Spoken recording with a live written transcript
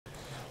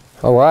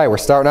All right, we're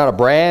starting out a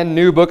brand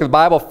new book of the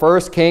Bible,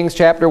 1 Kings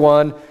chapter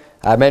 1.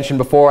 I mentioned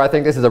before, I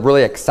think this is a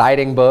really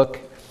exciting book.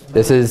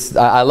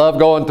 I love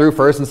going through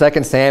 1 and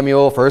 2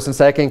 Samuel, 1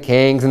 and 2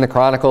 Kings, and the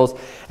Chronicles.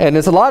 And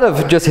there's a lot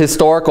of just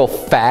historical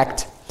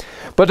fact.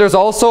 But there's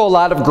also a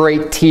lot of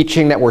great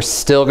teaching that we're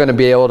still going to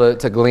be able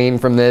to glean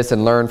from this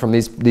and learn from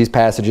these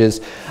passages.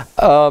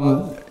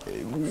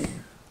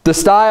 The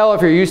style,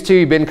 if you're used to,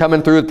 you've been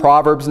coming through with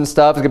Proverbs and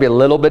stuff, it's going to be a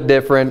little bit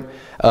different.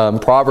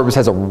 Proverbs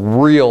has a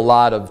real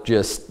lot of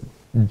just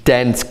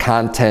dense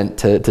content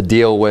to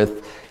deal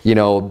with, you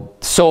know,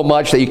 so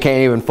much that you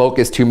can't even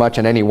focus too much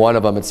on any one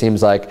of them, it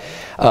seems like.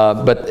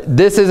 But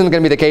this isn't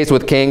going to be the case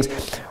with Kings.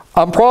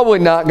 I'm probably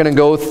not going to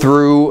go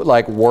through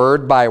like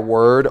word by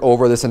word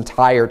over this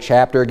entire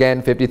chapter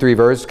again, 53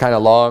 verses, kind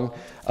of long.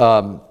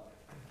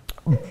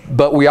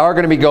 But we are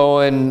going to be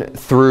going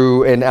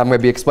through, and I'm going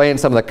to be explaining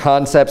some of the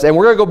concepts, and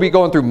we're going to be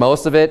going through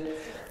most of it.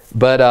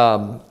 But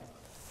well,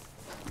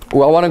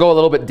 I want to go a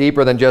little bit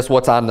deeper than just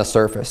what's on the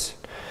surface.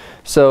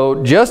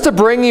 So just to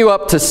bring you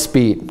up to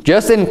speed,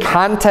 just in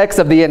context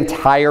of the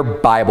entire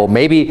Bible,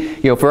 maybe,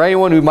 you know, for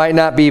anyone who might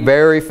not be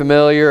very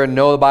familiar and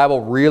know the Bible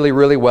really,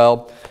 really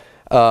well,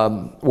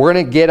 we're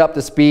going to get up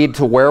to speed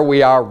to where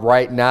we are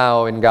right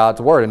now in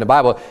God's Word, in the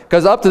Bible.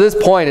 Because up to this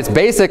point, it's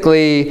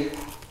basically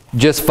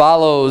just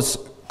follows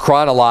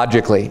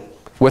chronologically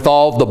with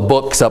all the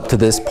books up to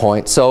this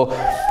point. So,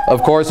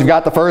 of course, we've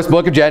got the first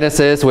book of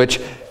Genesis, which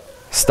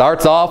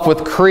starts off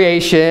with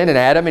creation and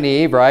Adam and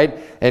Eve, right?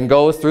 And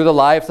goes through the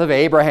lives of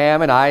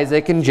Abraham and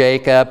Isaac and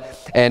Jacob.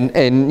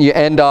 And you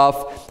end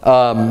off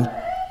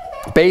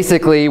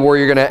basically where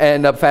you're going to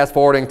end up fast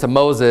forwarding to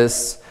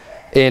Moses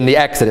in the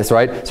Exodus,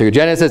 right? So your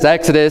Genesis,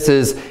 Exodus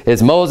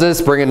is Moses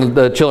bringing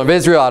the children of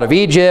Israel out of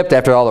Egypt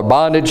after all their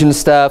bondage and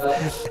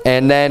stuff.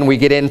 And then we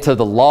get into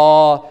the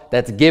law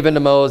that's given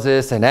to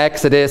Moses in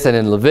Exodus, and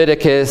in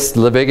Leviticus.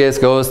 Leviticus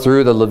goes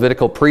through the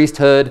Levitical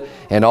priesthood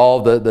and all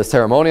the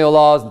ceremonial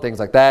laws and things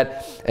like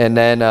that. And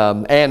then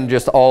and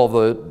just all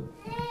the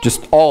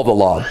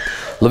law.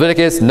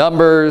 Leviticus,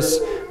 Numbers,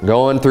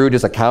 going through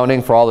just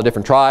accounting for all the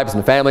different tribes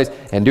and the families,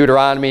 and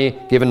Deuteronomy,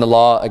 giving the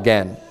law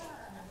again.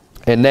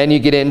 And then you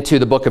get into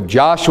the book of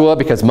Joshua,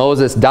 because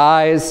Moses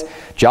dies.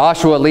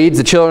 Joshua leads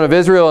the children of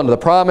Israel into the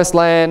promised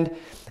land.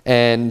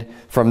 And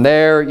from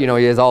there, you know,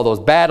 he has all those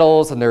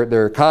battles, and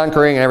they're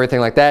conquering and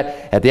everything like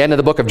that. At the end of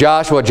the book of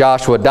Joshua,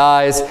 Joshua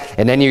dies.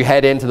 And then you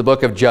head into the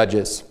book of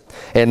Judges.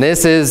 And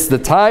this is the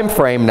time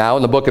frame now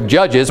in the book of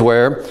Judges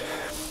where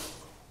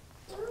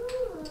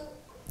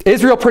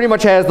Israel pretty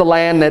much has the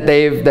land that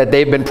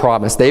they've been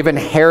promised. They've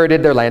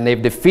inherited their land. They've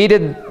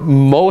defeated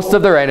most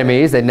of their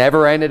enemies. They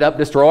never ended up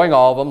destroying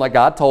all of them like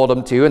God told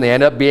them to, and they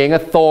end up being a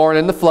thorn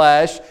in the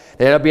flesh.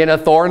 They end up being a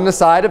thorn in the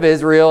side of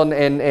Israel,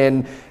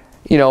 and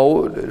you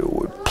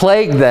know,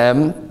 plague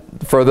them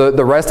for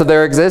the rest of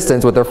their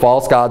existence with their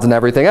false gods and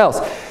everything else.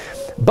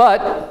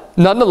 But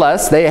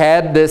nonetheless, they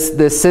had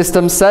this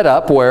system set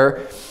up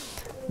where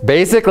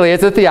basically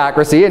it's a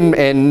theocracy,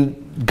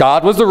 and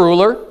God was the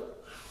ruler.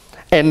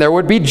 And there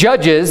would be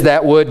judges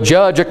that would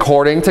judge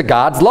according to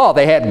God's law.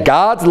 They had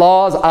God's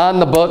laws on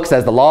the books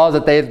as the laws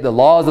of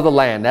the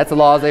land. That's the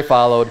laws they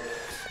followed.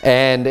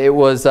 And it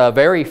was a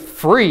very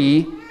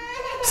free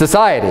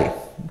society.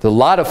 A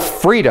lot of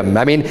freedom.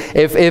 I mean,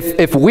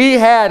 if we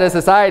had a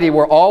society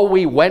where all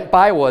we went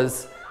by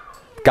was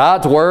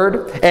God's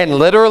Word, and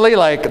literally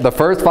like the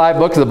first 5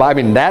 books of the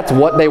Bible, I mean, that's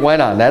what they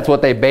went on. That's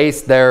what they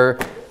based their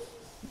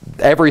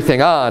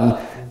everything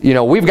on. You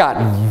know, we've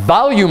got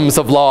volumes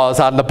of laws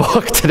on the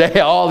book today,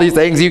 all these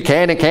things you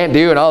can and can't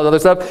do and all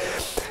this other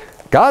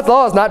stuff. God's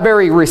law is not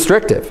very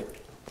restrictive.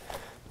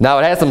 Now,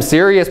 it has some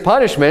serious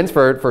punishments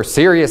for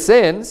serious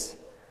sins,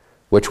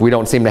 which we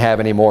don't seem to have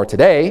anymore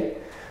today.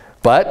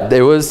 But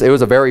it was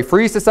a very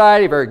free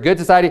society, very good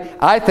society.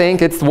 I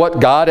think it's what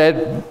God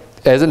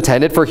has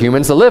intended for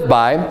humans to live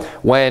by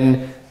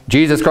when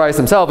Jesus Christ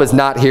himself is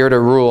not here to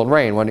rule and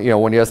reign, when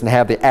he doesn't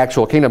have the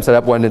actual kingdom set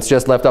up, when it's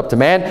just left up to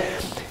man.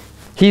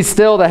 He's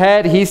still the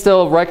head. He's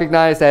still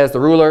recognized as the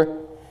ruler.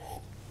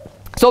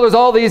 So there's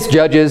all these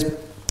judges.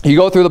 You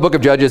go through the book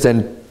of Judges,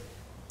 and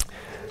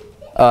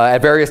at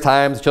various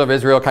times, the children of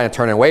Israel kind of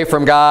turn away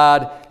from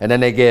God, and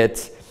then they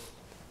get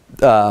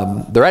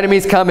their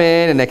enemies come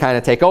in, and they kind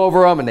of take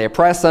over them, and they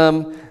oppress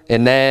them,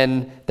 and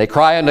then they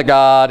cry unto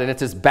God, and it's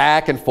this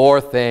back and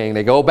forth thing.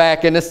 They go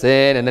back into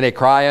sin, and then they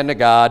cry unto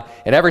God,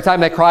 and every time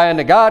they cry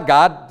unto God,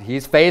 God,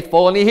 he's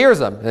faithful, and he hears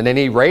them. And then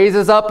he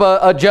raises up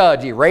a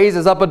judge. He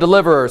raises up a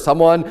deliverer,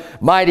 someone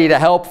mighty to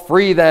help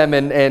free them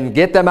and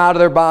get them out of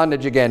their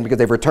bondage again, because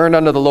they've returned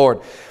unto the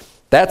Lord.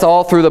 That's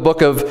all through the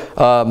book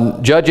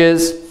of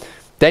Judges.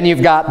 Then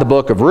you've got the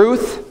book of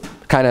Ruth,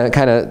 kind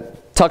of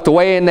tucked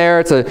away in there.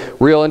 It's a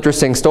real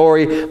interesting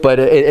story, but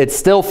it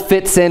still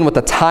fits in with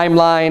the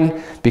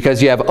timeline because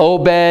you have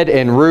Obed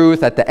and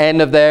Ruth at the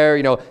end of there.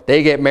 You know,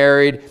 they get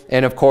married,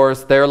 and of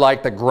course, they're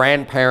like the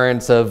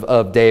grandparents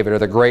of David, or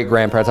the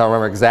great-grandparents. I don't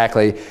remember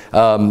exactly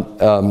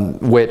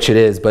which it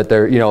is, but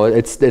they're, you know,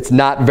 it's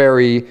not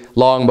very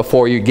long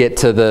before you get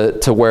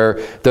to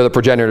where they're the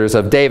progenitors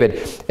of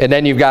David. And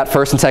then you've got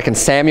 1st and 2nd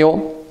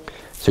Samuel.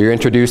 So you're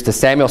introduced to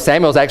Samuel.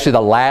 Samuel's actually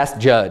the last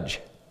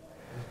judge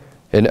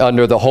and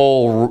under the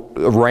whole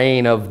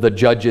reign of the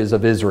judges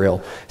of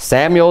Israel.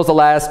 Samuel's the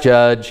last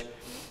judge.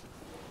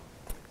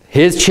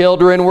 His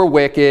children were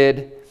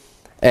wicked,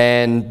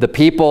 and the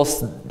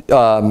people's,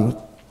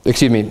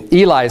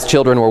 Eli's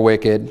children were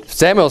wicked.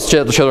 Samuel's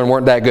children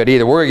weren't that good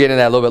either. We're going to get into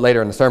that a little bit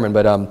later in the sermon,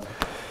 but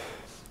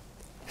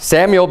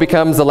Samuel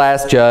becomes the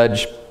last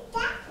judge.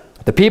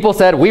 The people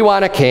said, we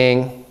want a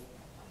king,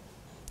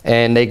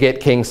 and they get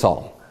King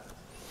Saul.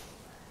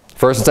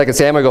 1st and 2nd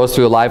Samuel goes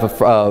through the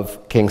life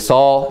of King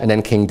Saul and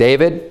then King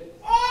David.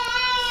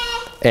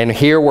 And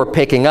here we're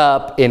picking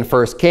up in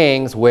 1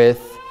 Kings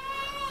with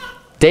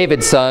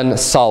David's son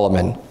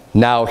Solomon.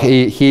 Now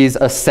he's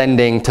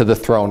ascending to the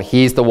throne.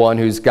 He's the one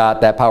who's got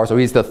that power. So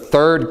he's the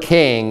 3rd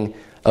king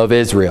of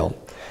Israel.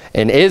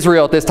 And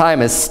Israel at this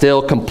time is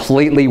still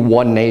completely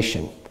one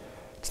nation.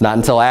 It's not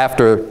until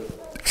after,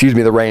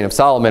 the reign of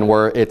Solomon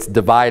where it's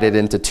divided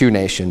into 2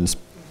 nations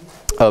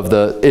of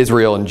the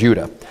Israel and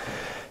Judah.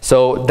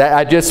 So that,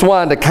 I just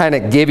wanted to kind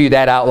of give you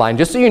that outline,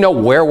 just so you know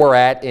where we're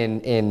at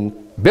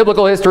in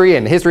biblical history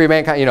and history of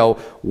mankind, you know,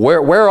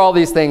 where all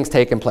these things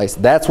taking place.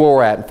 That's where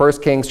we're at in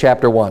 1 Kings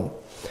chapter 1.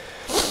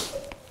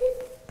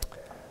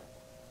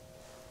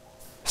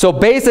 So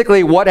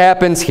basically what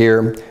happens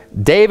here,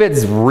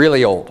 David's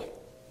really old.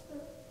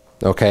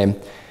 Okay.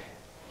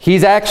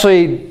 He's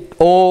actually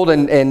old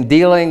and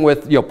dealing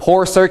with, you know,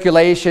 poor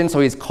circulation,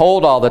 so he's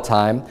cold all the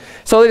time.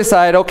 So they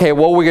decide, okay,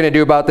 what are we going to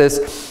do about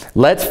this?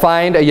 Let's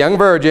find a young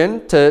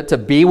virgin to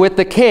be with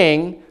the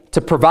king, to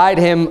provide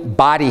him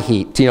body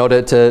heat, you know,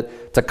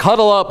 to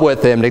cuddle up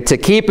with him, to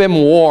keep him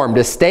warm,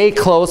 to stay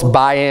close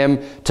by him,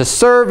 to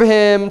serve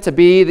him, to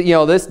be, you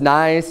know, this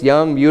nice,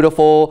 young,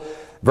 beautiful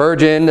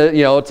virgin,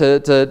 you know,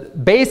 to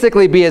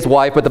basically be his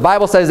wife. But the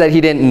Bible says that he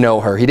didn't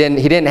know her. He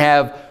didn't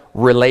have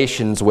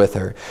relations with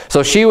her.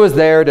 So she was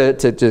there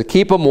to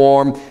keep him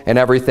warm and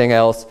everything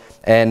else,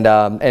 and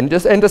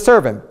to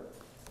serve him.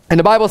 And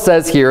the Bible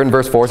says here in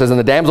verse 4, says, and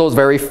the damsel was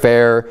very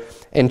fair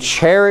and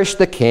cherished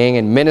the king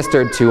and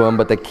ministered to him,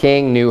 but the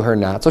king knew her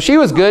not. So she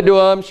was good to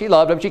him, she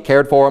loved him, she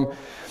cared for him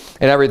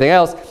and everything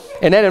else.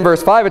 And then in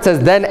verse 5 it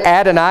says, then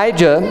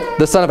Adonijah,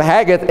 the son of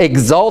Haggith,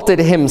 exalted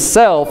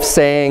himself,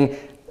 saying,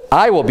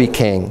 I will be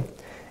king.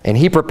 And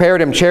he prepared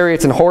him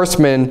chariots and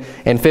horsemen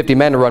and 50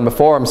 men to run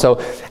before him.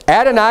 So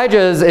Adonijah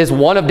is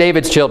one of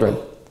David's children.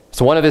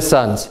 It's one of his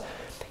sons.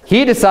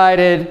 He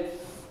decided,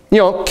 you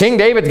know, King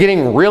David's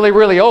getting really,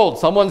 really old.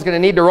 Someone's going to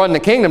need to run the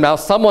kingdom now.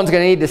 Someone's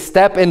going to need to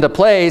step into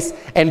place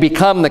and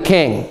become the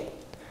king.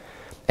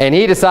 And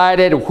he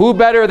decided, who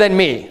better than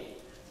me,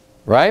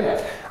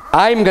 right?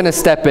 I'm going to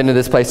step into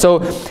this place. So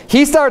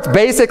he starts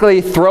basically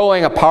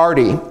throwing a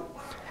party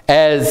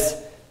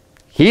as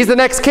he's the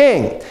next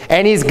king.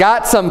 And he's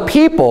got some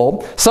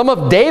people, some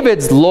of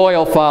David's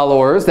loyal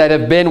followers that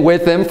have been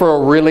with him for a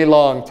really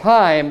long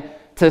time,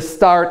 to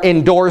start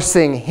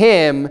endorsing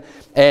him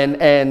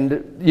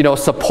and you know,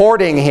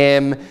 supporting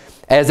him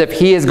as if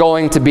he is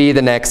going to be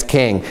the next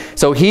king.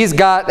 So he's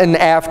gotten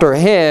after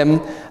him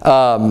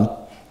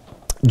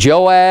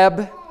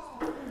Joab,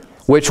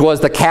 which was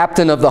the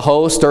captain of the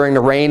host during the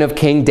reign of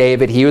King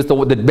David. He was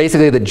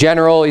basically the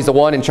general. He's the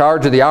one in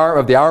charge of the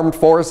armed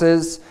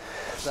forces.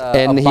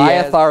 And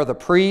Abiathar the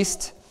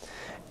priest.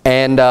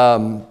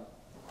 And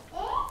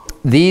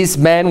these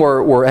men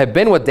have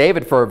been with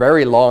David for a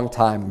very long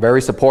time,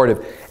 very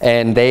supportive,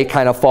 and they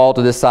kind of fall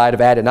to the side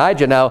of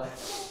Adonijah. Now,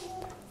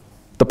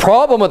 the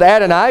problem with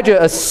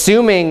Adonijah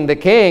assuming the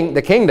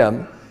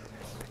kingdom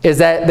is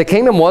that the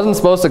kingdom wasn't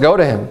supposed to go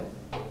to him.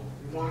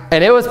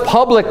 And it was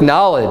public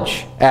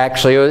knowledge,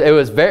 actually. It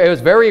was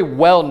very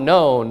well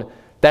known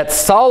that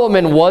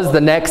Solomon was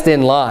the next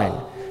in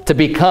line to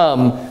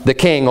become the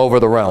king over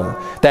the realm.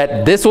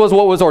 That this was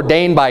what was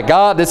ordained by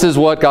God. This is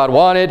what God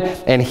wanted.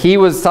 And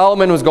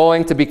Solomon was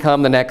going to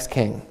become the next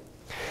king.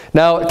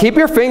 Now, keep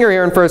your finger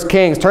here in 1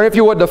 Kings. Turn, if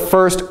you would, to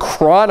 1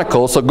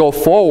 Chronicles. So go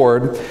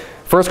forward.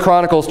 1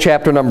 Chronicles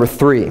chapter number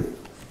 3.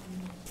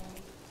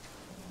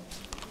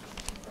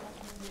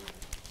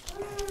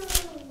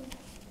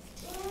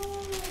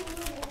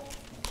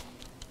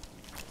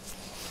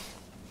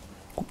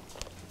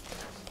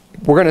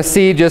 We're going to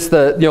see just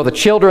the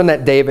children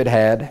that David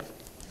had.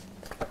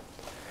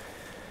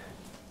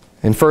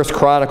 And 1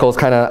 Chronicles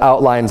kind of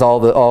outlines all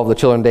the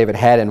children David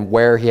had and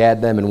where he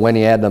had them and when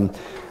he had them.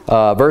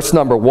 Verse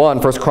number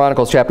 1, 1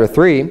 Chronicles chapter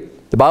 3,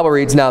 the Bible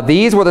reads, now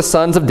these were the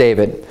sons of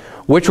David,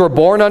 which were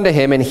born unto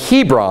him in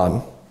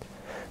Hebron.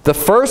 The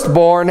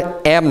firstborn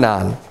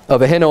Amnon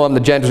of Ahinoam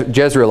the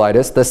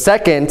Jezreelitess, the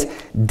second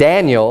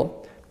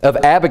Daniel of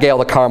Abigail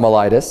the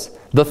Carmelitess,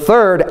 The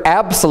third,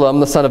 Absalom,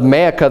 the son of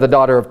Maacah, the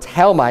daughter of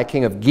Talmai,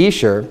 king of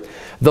Geshur.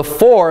 The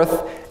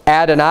fourth,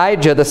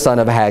 Adonijah, the son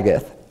of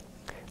Haggith.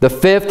 The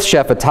fifth,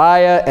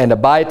 Shephatiah and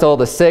Abital.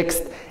 The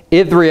sixth,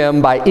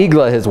 Ithream by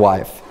Eglah his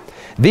wife.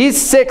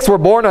 These 6 were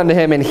born unto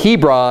him in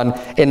Hebron,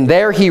 and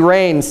there he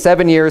reigned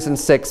 7 years and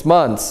 6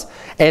 months.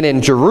 And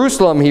in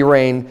Jerusalem he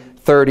reigned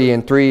 30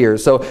 and 3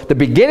 years. So the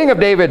beginning of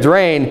David's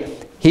reign,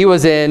 he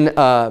was in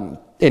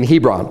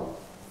Hebron.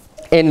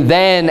 And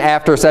then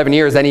after 7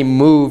 years, then he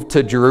moved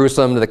to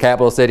Jerusalem, to the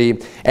capital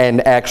city,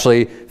 and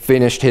actually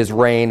finished his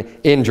reign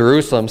in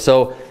Jerusalem.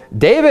 So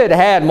David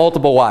had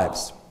multiple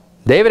wives.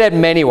 David had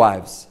many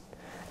wives.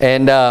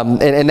 And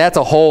that's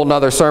a whole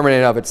nother sermon in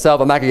and of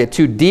itself. I'm not going to get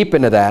too deep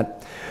into that.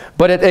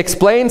 But it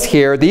explains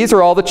here, these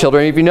are all the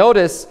children. If you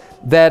notice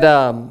that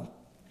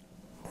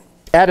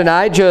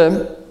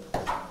Adonijah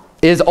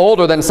is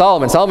older than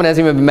Solomon. Solomon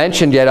hasn't even been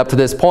mentioned yet up to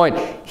this point.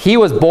 He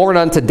was born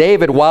unto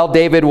David while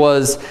David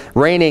was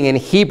reigning in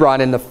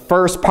Hebron in the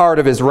first part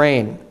of his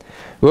reign.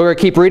 We're going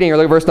to keep reading here.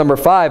 Look at verse number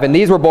 5. And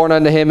these were born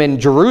unto him in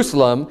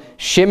Jerusalem,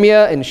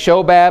 Shimea and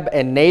Shobab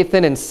and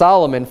Nathan and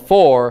Solomon,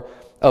 4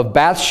 of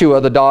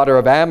Bathshua, the daughter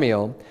of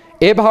Amiel.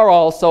 Ibhar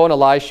also, and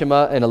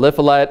Elishama, and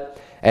Eliphalet,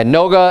 and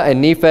Noga,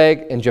 and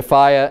Nepheg, and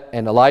Japhiah,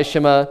 and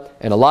Elishama,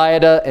 and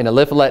Eliada, and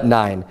Eliphalet,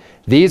 9.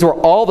 These were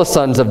all the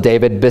sons of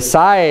David,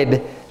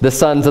 beside the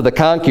sons of the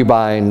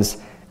concubines,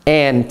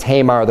 and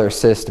Tamar their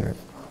sister.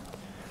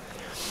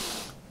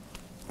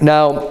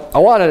 Now, I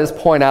want to just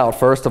point out,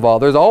 first of all,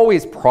 there's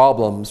always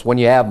problems when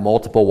you have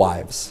multiple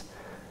wives.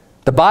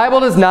 The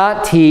Bible does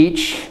not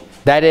teach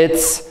that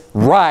it's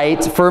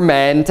right for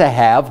men to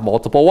have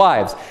multiple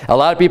wives. A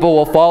lot of people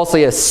will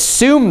falsely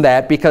assume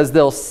that because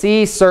they'll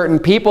see certain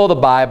people in the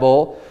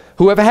Bible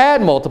who have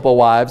had multiple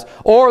wives,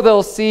 or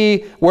they'll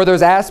see where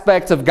there's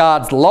aspects of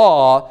God's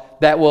law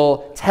that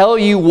will tell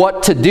you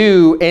what to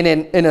do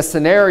in a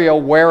scenario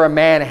where a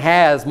man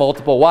has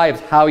multiple wives,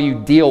 how you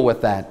deal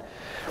with that.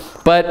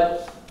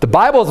 But the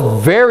Bible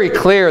is very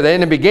clear that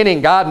in the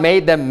beginning God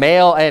made them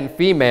male and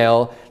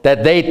female,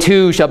 that they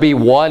two shall be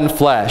one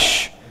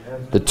flesh.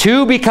 The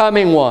two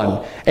becoming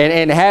one,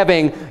 and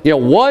having,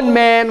 one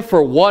man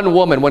for one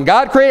woman. When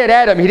God created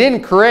Adam, he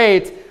didn't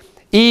create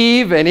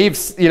Eve and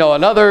Eve's,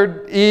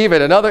 another Eve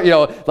and another,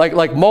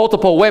 like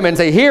multiple women.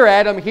 Say, here,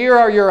 Adam, here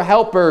are your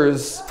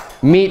helpers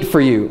meet for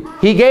you.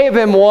 He gave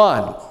him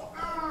one.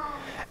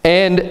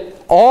 And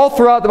all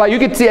throughout the Bible, you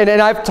can see, and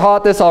I've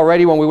taught this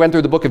already when we went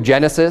through the book of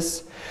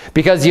Genesis,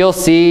 because you'll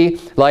see,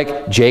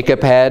 like,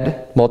 Jacob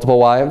had multiple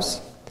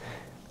wives.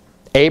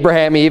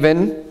 Abraham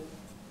even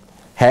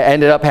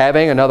ended up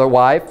having another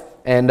wife.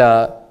 And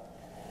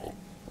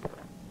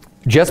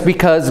just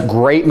because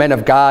great men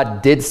of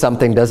God did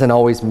something doesn't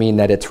always mean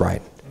that it's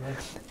right.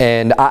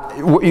 And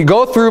you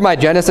go through my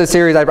Genesis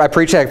series. I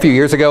preached that a few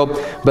years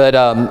ago,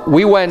 but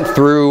we went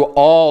through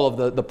all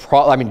of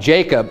the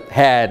Jacob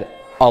had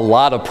a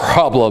lot of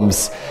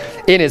problems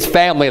in his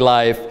family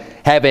life,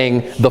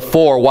 having the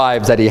 4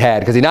 wives that he had,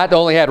 because he not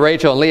only had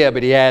Rachel and Leah,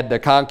 but he had the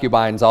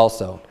concubines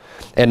also.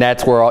 And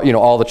that's where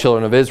all the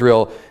children of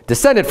Israel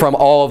descended from,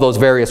 all of those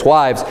various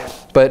wives.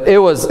 But it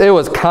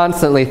was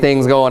constantly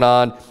things going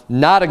on.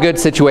 Not a good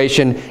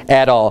situation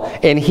at all.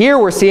 And here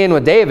we're seeing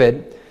with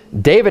David,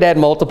 David had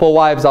multiple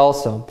wives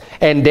also.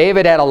 And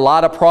David had a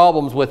lot of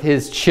problems with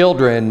his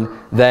children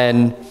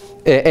then.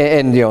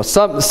 And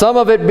some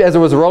of it as a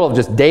result of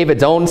just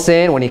David's own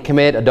sin when he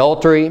committed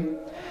adultery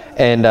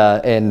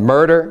and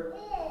murder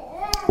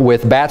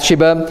with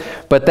Bathsheba,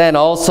 but then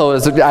also,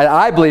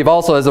 I believe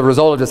also as a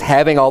result of just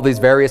having all these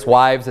various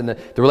wives and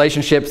the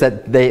relationships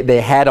that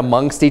they had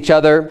amongst each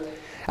other.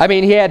 I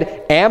mean, he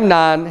had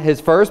Amnon,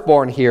 his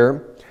firstborn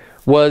here,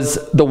 was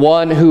the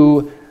one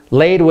who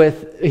he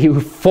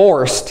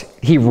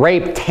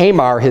raped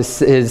Tamar,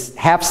 his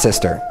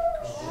half-sister.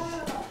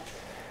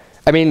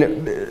 I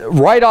mean,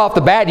 right off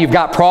the bat, you've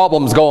got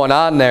problems going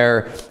on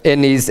there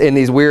in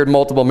these weird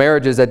multiple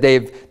marriages that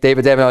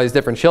David's having all these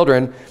different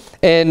children.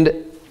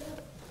 And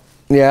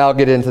yeah, I'll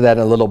get into that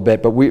in a little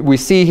bit, but we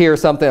see here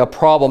a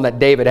problem that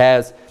David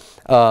has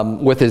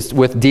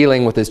with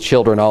dealing with his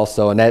children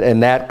also,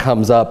 and that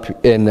comes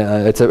up in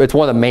it's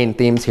one of the main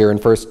themes here in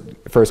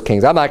First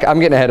Kings. I'm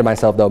getting ahead of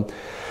myself though.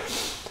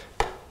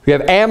 We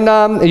have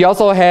Amnon. You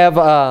also have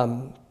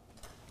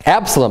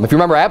Absalom. If you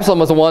remember, Absalom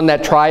was the one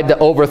that tried to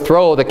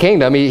overthrow the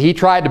kingdom. He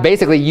tried to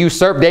basically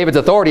usurp David's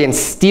authority and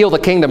steal the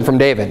kingdom from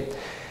David.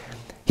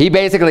 He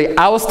basically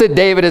ousted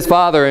David, his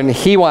father, and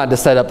he wanted to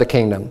set up the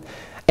kingdom.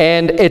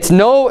 And it's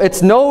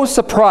no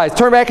surprise.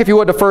 Turn back, if you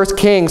would, to 1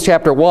 Kings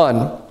chapter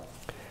 1.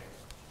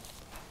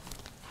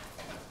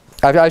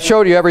 I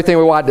showed you everything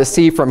we wanted to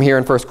see from here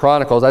in 1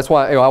 Chronicles. I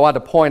wanted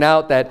to point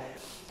out that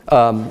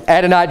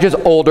Adonijah's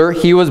older.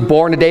 He was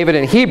born to David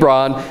in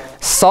Hebron.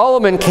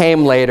 Solomon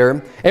came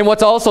later. And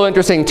what's also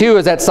interesting too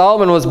is that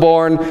Solomon was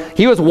born,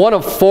 he was one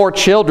of 4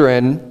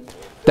 children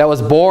that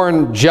was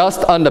born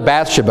just unto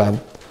Bathsheba.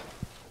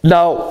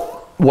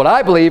 Now, what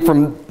I believe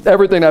from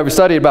everything I've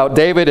studied about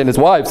David and his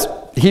wives,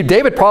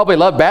 David probably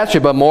loved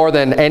Bathsheba more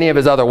than any of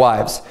his other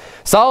wives.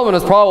 Solomon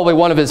was probably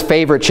one of his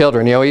favorite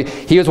children. You know,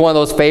 he was one of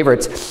those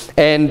favorites.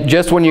 And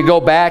just when you go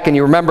back and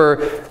you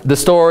remember the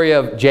story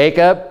of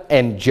Jacob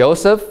and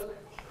Joseph,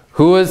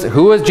 who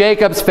was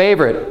Jacob's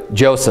favorite?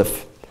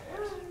 Joseph.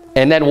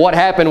 And then what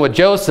happened with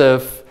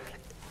Joseph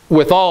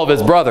with all of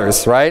his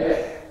brothers,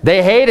 right?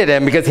 They hated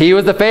him because he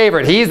was the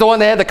favorite. He's the one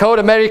that had the coat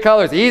of many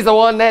colors. He's the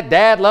one that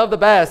dad loved the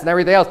best and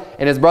everything else.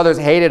 And his brothers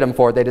hated him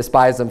for it. They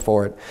despised him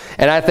for it.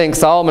 And I think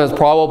Solomon is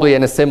probably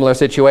in a similar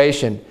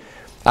situation.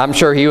 I'm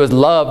sure he was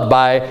loved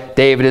by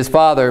David, his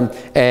father,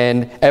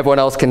 and everyone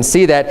else can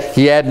see that.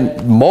 He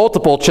had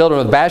multiple children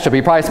with Bathsheba.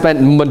 He probably spent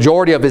the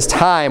majority of his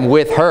time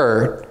with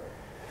her.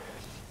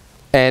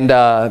 And,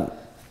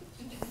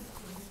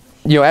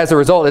 you know, as a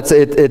result,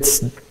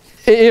 it's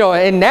you know,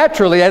 and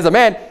naturally as a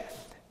man,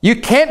 you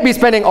can't be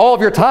spending all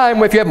of your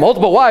time if you have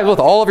multiple wives with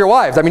all of your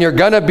wives. I mean, you're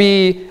going to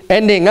be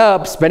ending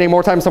up spending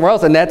more time somewhere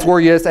else, and that's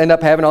where you just end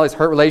up having all these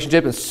hurt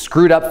relationships and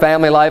screwed up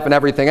family life and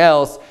everything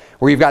else,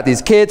 where you've got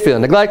these kids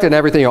feeling neglected and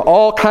everything, you know,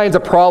 all kinds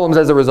of problems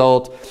as a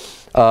result.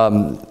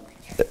 But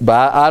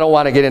I don't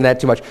want to get into that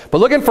too much. But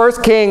look in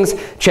 1 Kings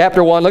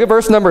chapter 1. Look at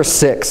verse number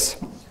 6.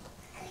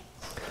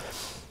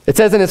 It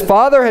says, "And his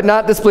father had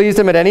not displeased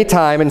him at any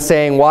time in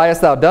saying, Why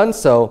hast thou done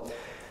so?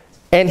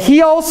 And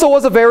he also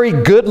was a very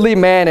goodly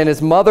man, and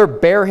his mother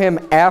bare him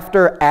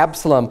after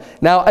Absalom."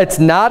 Now, it's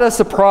not a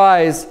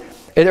surprise,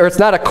 or it's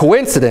not a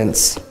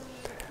coincidence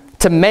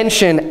to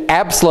mention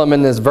Absalom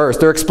in this verse.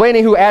 They're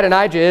explaining who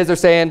Adonijah is. They're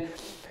saying,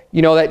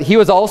 you know, that he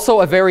was also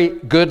a very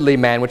goodly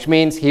man, which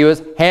means he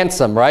was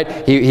handsome, right?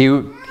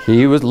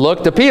 He was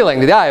looked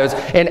appealing to the eye.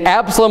 And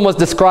Absalom was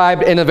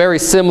described in a very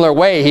similar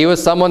way. He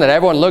was someone that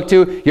everyone looked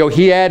to. You know,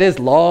 he had his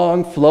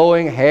long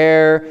flowing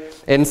hair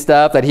and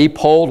stuff that he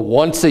pulled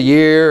once a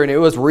year, and it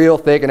was real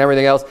thick and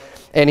everything else.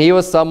 And he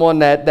was someone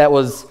that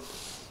was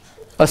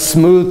a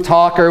smooth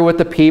talker with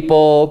the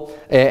people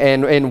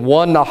and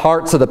won the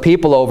hearts of the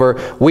people over.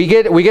 We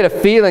get a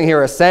feeling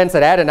here, a sense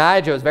that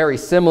Adonijah is very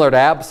similar to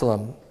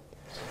Absalom.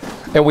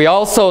 And we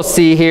also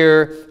see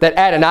here that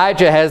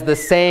Adonijah has the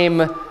same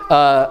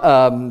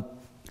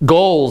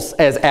goals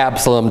as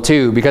Absalom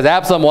too, because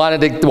Absalom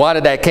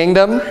wanted that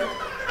kingdom,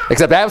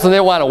 except Absalom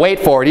didn't want to wait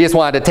for it. He just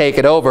wanted to take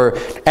it over.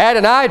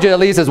 Adonijah at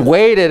least has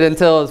waited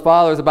until his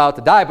father is about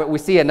to die, but we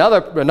see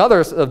another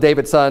of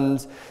David's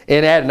sons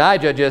in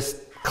Adonijah just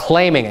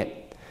claiming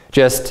it.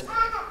 Just,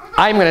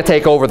 I'm going to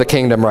take over the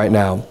kingdom right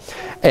now.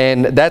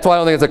 And that's why I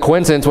don't think it's a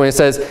coincidence when it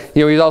says,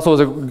 you know, he also was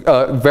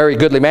a very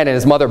goodly man, and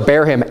his mother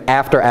bare him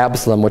after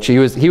Absalom, which he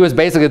was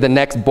basically the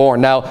next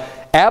born. Now,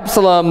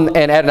 Absalom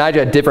and Adonijah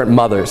had different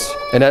mothers,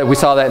 and we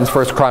saw that in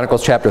 1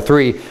 Chronicles chapter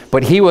 3.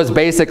 But he was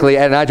basically,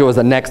 Adonijah was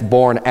the next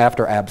born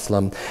after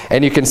Absalom.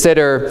 And you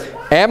consider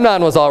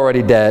Amnon was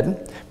already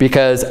dead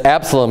because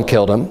Absalom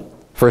killed him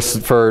for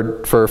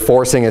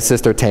forcing his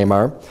sister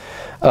Tamar.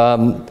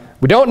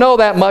 We don't know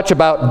that much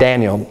about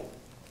Daniel,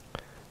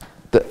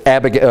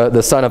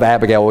 the son of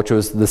Abigail, which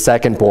was the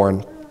second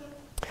born.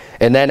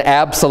 And then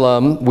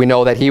Absalom, we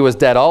know that he was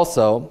dead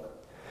also.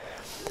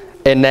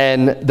 And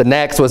then the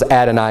next was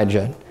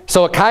Adonijah.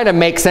 So it kind of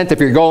makes sense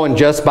if you're going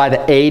just by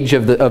the age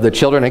of the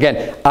children.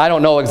 Again, I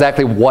don't know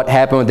exactly what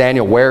happened with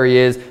Daniel, where he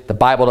is. The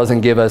Bible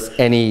doesn't give us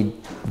any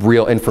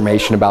real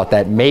information about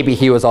that. Maybe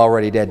he was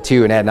already dead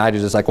too, and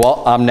Adonijah's just like,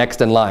 well, I'm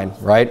next in line,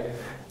 right?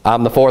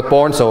 I'm the fourth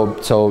born,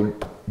 so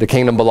the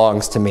kingdom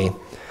belongs to me.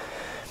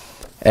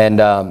 And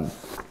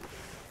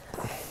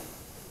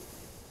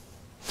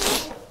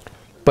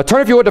but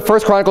turn, if you would, to 1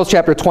 Chronicles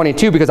chapter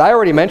 22, because I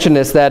already mentioned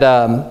this,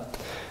 that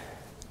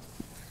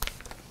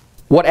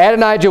what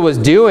Adonijah was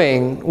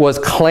doing was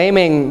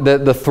claiming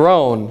the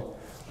throne,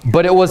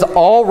 but it was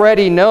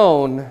already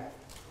known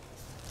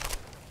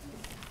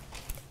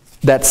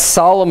that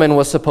Solomon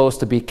was supposed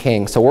to be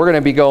king. So we're going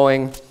to be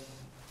going,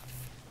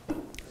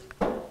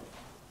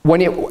 when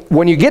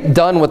you get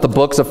done with the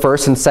books of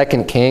 1st and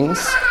 2nd Kings,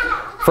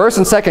 1st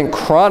and 2nd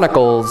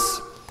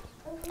Chronicles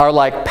are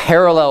like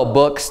parallel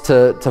books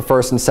to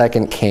 1st and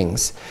 2nd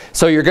Kings.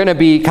 So you're going to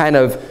be kind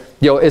of,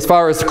 you know, as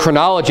far as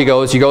chronology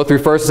goes, you go through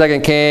 1st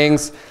and 2nd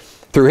Kings,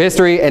 through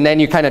history, and then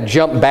you kind of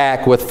jump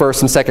back with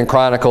 1st and 2nd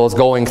Chronicles,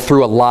 going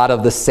through a lot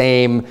of the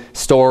same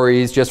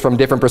stories, just from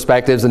different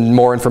perspectives and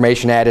more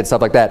information added,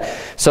 stuff like that.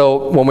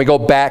 So when we go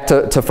back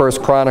to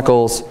 1st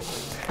Chronicles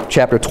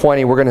chapter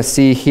 20, we're going to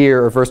see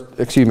here,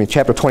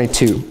 chapter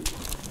 22.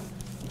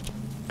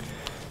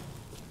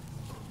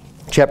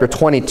 Chapter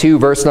 22,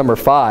 verse number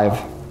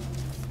 5.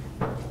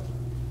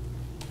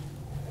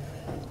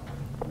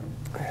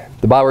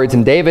 The Bible reads,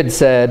 "And David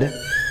said,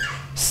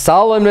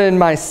 Solomon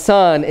my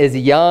son is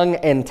young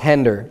and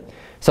tender."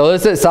 So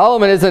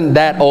Solomon isn't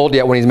that old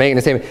yet when he's making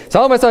the statement.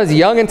 "Solomon my son is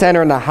young and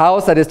tender, and the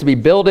house that is to be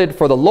builded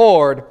for the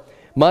Lord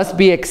must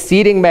be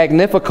exceeding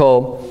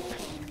magnifical,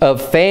 of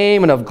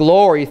fame and of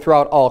glory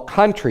throughout all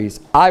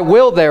countries. I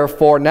will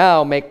therefore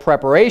now make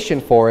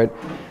preparation for it."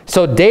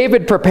 So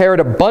David prepared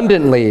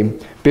abundantly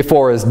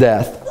before his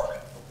death.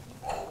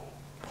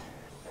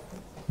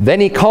 Then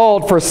he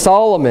called for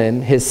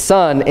Solomon, his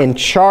son, and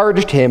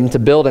charged him to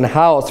build an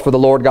house for the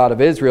Lord God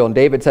of Israel. And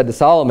David said to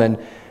Solomon,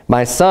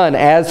 my son,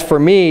 as for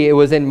me, it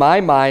was in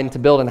my mind to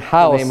build an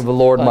house in the name of the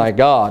Lord my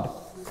God.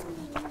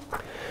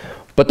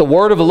 But the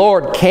word of the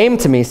Lord came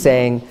to me,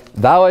 saying,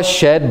 thou hast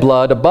shed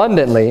blood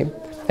abundantly,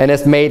 and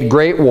hast made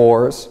great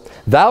wars.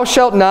 Thou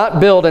shalt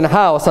not build an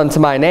house unto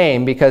my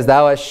name, because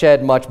thou hast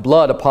shed much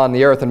blood upon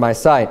the earth in my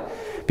sight.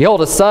 Behold,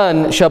 a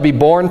son shall be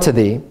born to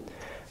thee,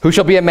 who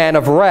shall be a man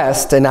of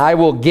rest, and I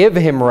will give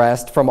him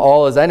rest from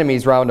all his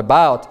enemies round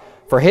about.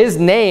 For his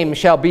name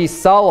shall be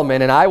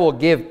Solomon, and I will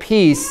give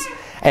peace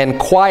and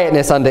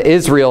quietness unto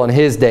Israel in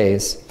his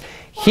days.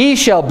 He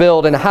shall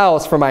build an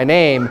house for my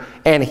name,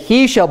 and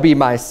he shall be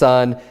my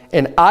son,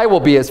 and I will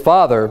be his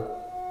father.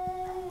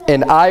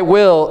 And I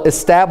will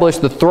establish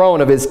the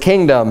throne of his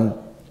kingdom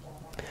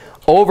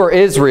over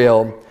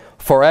Israel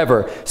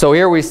forever. So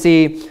here we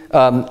see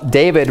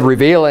David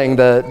revealing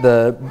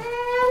the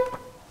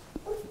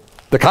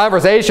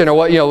conversation, or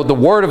what, the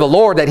word of the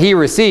Lord that he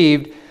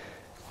received,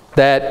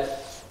 that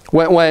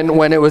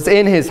when it was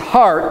in his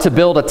heart to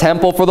build a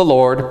temple for the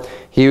Lord,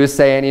 he was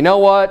saying, you know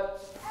what?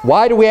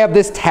 Why do we have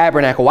this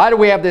tabernacle? Why do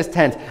we have this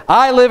tent?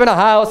 I live in a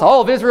house.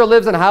 All of Israel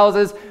lives in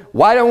houses.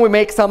 Why don't we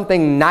make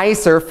something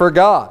nicer for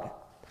God?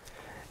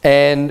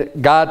 And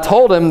God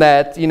told him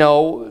that,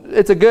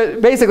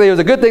 basically it was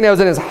a good thing that was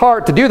in his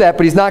heart to do that,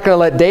 but he's not going to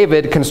let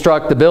David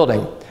construct the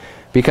building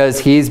because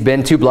he's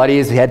been too bloody,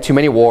 he's had too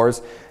many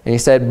wars. And he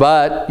said,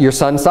 but your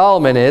son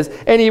Solomon is.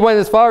 And he went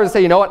as far as to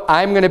say, you know what,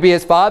 I'm going to be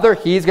his father,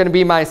 he's going to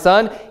be my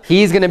son,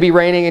 he's going to be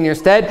reigning in your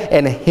stead,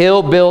 and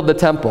he'll build the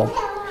temple.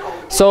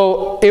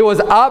 So it was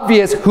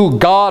obvious who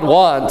God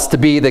wants to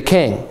be the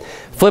king.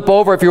 Flip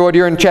over, if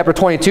you're in chapter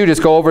 22,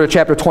 just go over to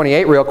chapter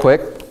 28 real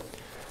quick.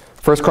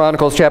 1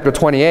 Chronicles chapter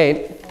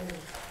 28.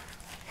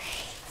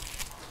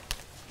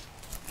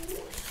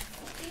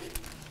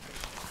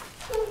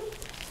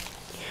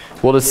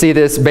 We'll just see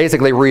this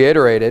basically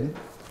reiterated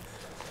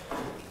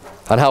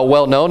on how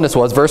well known this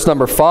was. Verse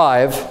number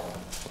 5.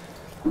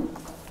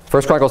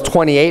 1 Chronicles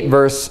 28,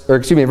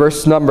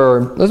 verse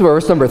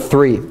number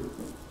 3.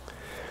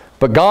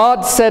 But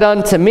God said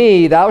unto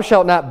me, thou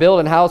shalt not build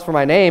an house for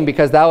my name,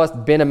 because thou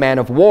hast been a man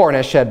of war and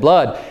hast shed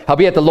blood.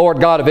 Howbeit the Lord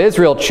God of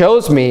Israel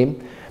chose me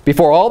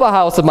before all the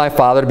house of my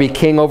father to be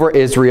king over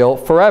Israel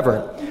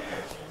forever.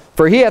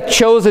 For he hath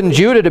chosen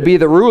Judah to be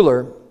the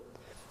ruler,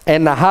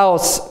 and the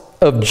house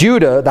of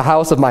Judah, the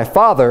house of my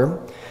father,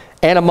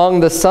 and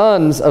among the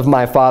sons of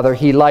my father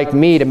he liked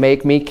me to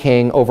make me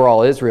king over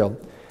all Israel.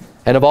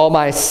 And of all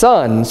my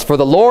sons, for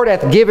the Lord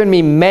hath given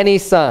me many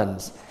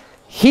sons,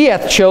 he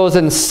hath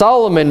chosen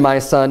Solomon my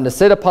son to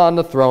sit upon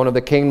the throne of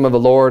the kingdom of the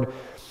Lord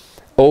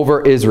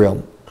over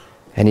Israel.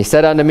 And he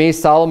said unto me,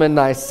 Solomon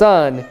thy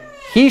son,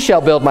 he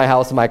shall build my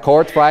house and my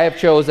courts, for I have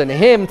chosen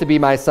him to be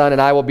my son,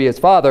 and I will be his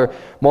father.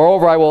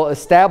 Moreover, I will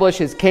establish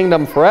his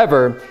kingdom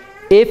forever,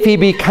 if he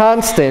be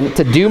constant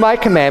to do my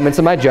commandments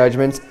and my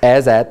judgments,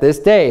 as at this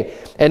day.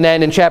 And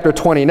then in chapter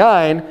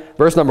 29,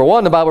 verse number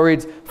 1, the Bible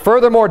reads,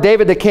 Furthermore,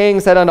 David the king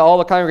said unto all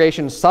the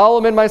congregation,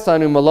 Solomon my son,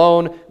 whom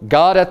alone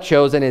God hath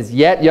chosen, is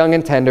yet young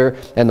and tender,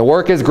 and the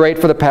work is great,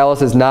 for the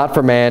palace is not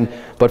for man,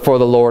 but for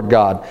the Lord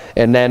God.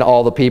 And then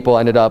all the people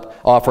ended up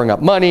offering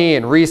up money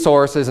and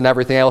resources and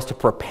everything else to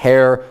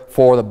prepare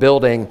for the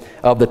building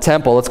of the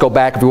temple. Let's go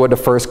back, if we would, to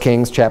 1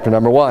 Kings chapter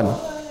number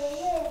 1.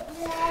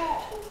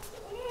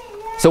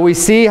 So we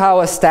see how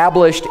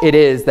established it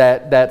is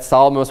that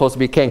Solomon was supposed to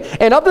be king.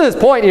 And up to this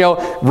point,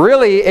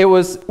 really it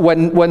was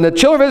when the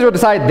children of Israel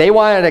decided they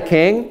wanted a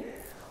king,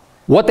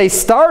 what they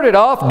started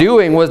off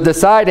doing was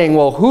deciding,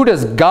 well, who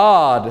does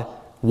God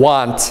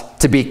want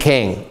to be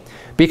king?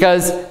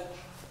 Because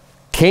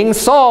King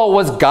Saul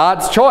was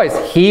God's choice.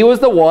 He was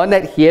the one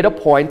that he had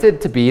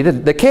appointed to be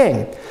the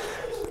king.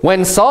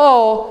 When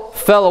Saul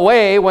fell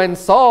away, when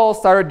Saul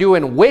started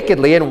doing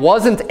wickedly and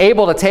wasn't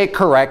able to take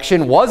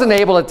correction, wasn't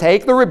able to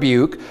take the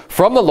rebuke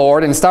from the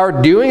Lord and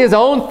started doing his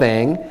own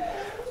thing,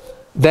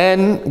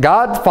 then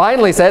God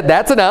finally said,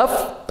 that's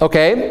enough.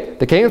 Okay,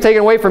 the kingdom's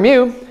taken away from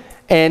you.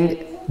 And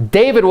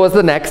David was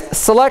the next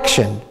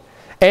selection.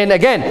 And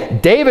again,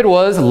 David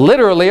was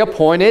literally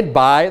appointed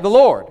by the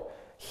Lord.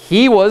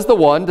 He was the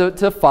one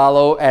to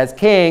follow as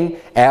king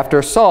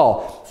after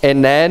Saul.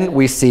 And then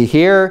we see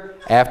here,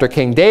 after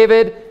King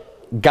David,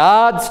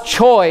 God's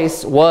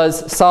choice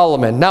was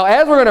Solomon. Now,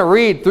 as we're going to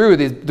read through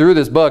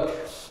this book,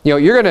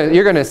 you're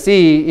going to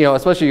see,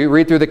 especially you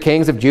read through the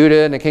kings of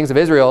Judah and the kings of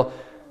Israel,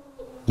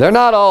 they're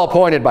not all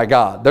appointed by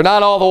God. They're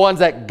not all the ones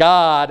that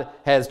God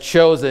has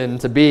chosen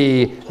to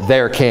be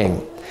their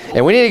king.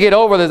 And we need to get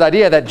over this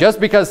idea that just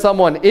because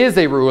someone is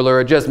a ruler,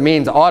 it just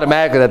means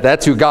automatically that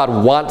that's who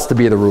God wants to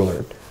be the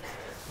ruler.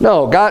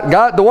 No,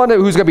 God, the one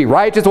who's going to be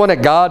righteous, the one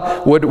that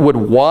God would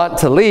want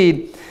to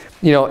lead,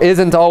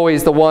 isn't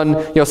always the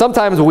one.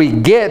 Sometimes we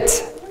get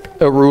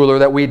a ruler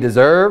that we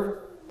deserve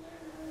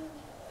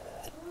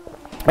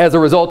as a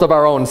result of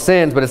our own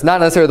sins, but it's not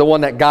necessarily the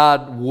one that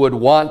God would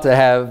want to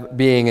have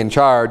being in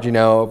charge,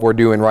 if we're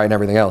doing right and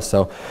everything else.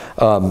 So,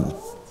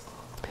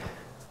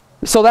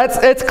 So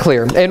it's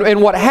clear.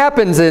 And what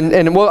happens, and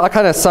I'll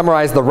kind of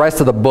summarize the rest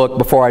of the book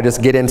before I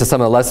just get into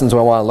some of the lessons I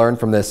want to learn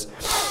from this.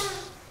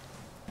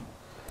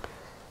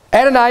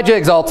 Adonijah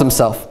exalts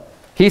himself.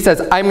 He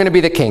says, I'm going to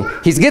be the king.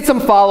 He gets some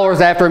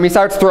followers after him. He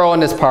starts throwing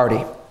this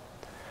party.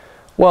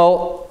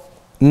 Well,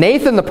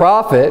 Nathan the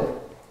prophet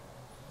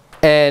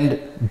and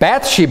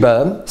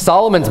Bathsheba,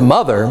 Solomon's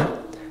mother,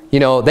 you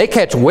know, they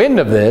catch wind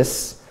of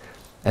this,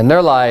 and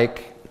they're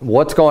like,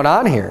 what's going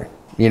on here?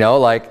 You know,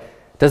 like,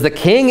 does the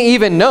king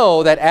even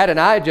know that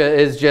Adonijah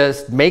is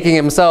just making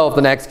himself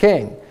the next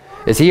king?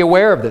 Is he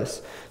aware of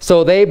this?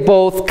 So they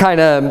both kind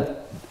of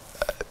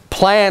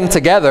plan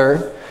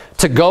together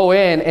to go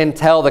in and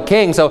tell the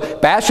king. So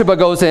Bathsheba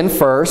goes in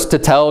first to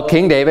tell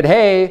King David,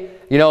 hey,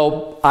 you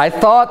know, I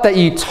thought that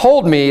you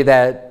told me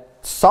that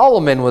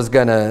Solomon was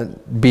going to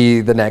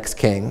be the next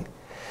king.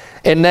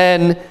 And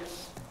then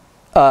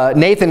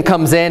Nathan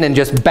comes in and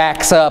just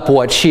backs up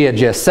what she had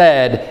just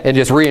said and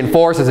just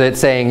reinforces it,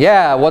 saying,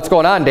 yeah, what's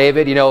going on,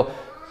 David? You know,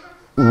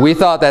 we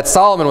thought that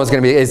Solomon was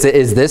going to be,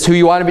 is this who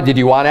you wanted to be? Did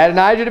you want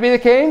Adonijah to be the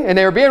king? And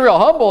they were being real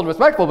humble and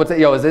respectful, but,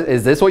 you know,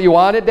 is this what you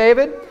wanted,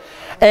 David?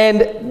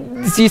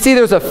 And you see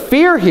there's a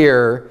fear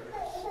here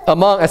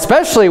among,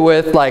 especially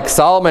with like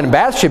Solomon and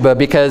Bathsheba,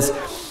 because,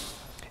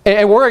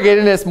 and we're going to get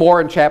into this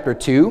more in chapter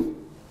 2,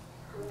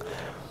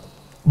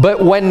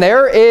 but when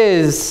there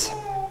is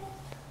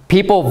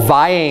people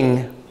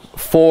vying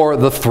for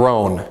the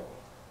throne,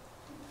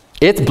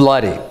 it's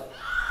bloody.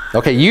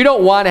 Okay, you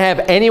don't want to have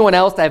anyone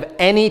else to have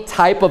any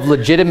type of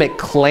legitimate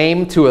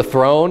claim to a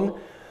throne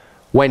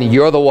when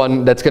you're the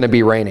one that's going to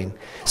be reigning.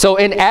 So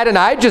in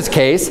Adonijah's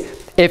case,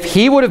 if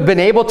he would have been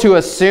able to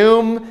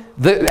assume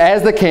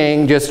as the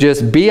king,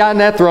 just be on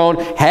that throne,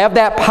 have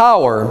that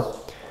power,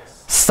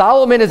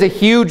 Solomon is a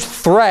huge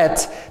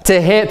threat to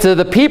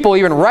the people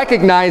even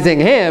recognizing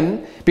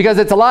him, because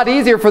it's a lot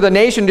easier for the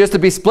nation just to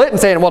be split and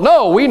saying, well,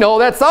 no, we know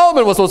that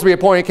Solomon was supposed to be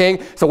appointed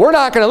king, so we're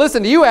not going to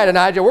listen to you,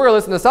 Adonijah, we're going to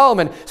listen to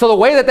Solomon. So the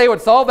way that they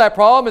would solve that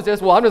problem is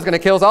just, well, I'm just going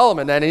to kill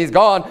Solomon then, and he's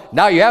gone.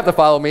 Now you have to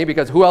follow me,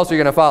 because who else are you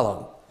going to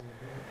follow?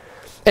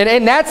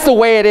 And that's the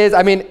way it is.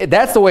 I mean,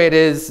 that's the way it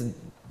is.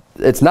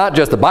 It's not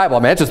just the Bible. I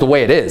mean, that's just the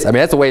way it is. I mean,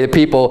 that's the way the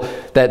people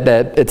that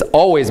it's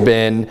always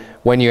been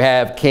when you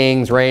have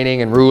kings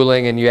reigning and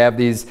ruling, and you have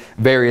these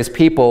various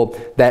people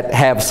that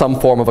have some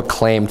form of a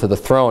claim to the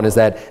throne, is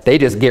that they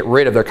just get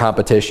rid of their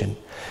competition.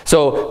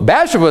 So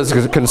Bathsheba's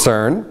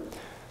concerned,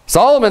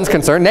 Solomon's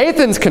concerned,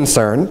 Nathan's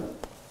concerned,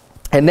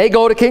 and they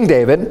go to King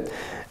David,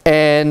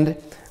 and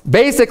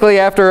basically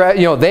after,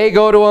 you know, they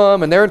go to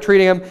him and they're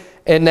entreating him,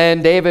 and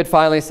then David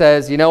finally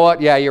says, you know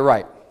what, yeah, you're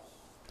right.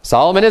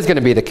 Solomon is going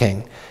to be the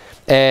king.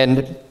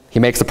 And he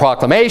makes the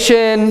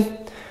proclamation.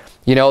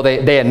 You know,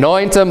 they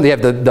anoint him. They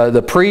have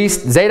the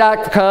priest.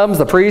 Zadok comes,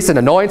 the priest, and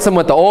anoints him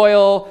with the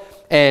oil.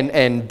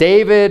 And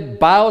David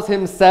bows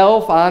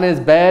himself on his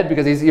bed,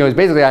 because he's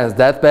basically on his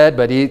deathbed,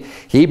 but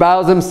he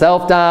bows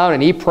himself down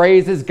and he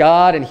praises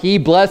God and he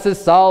blesses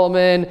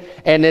Solomon.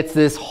 And it's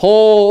this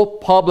whole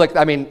public,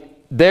 I mean,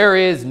 there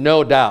is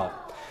no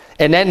doubt.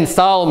 And then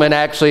Solomon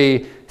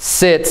actually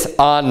sits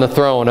on the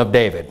throne of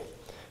David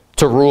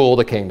to rule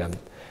the kingdom.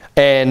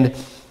 And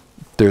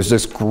there's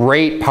this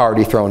great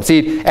party thrown.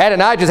 See,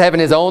 Adonijah's having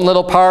his own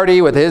little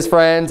party with his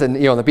friends and,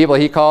 you know, the people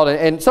he called,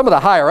 and some of the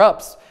higher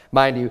ups,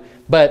 mind you.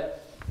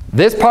 But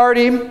this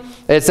party,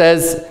 it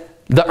says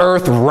the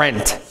earth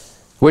rent,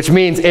 which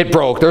means it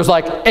broke. There's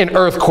like an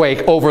earthquake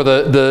over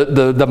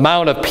the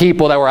amount of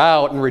people that were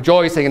out and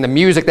rejoicing, and the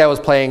music that was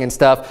playing and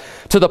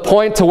stuff, to the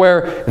point to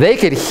where they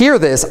could hear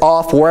this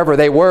off wherever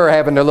they were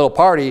having their little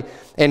party.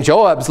 And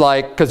Joab's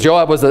like, because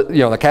Joab was the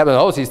captain of the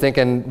host, he's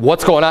thinking,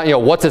 what's going on? You know,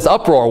 what's this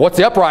uproar? What's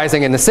the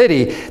uprising in the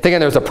city? Thinking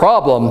there's a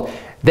problem.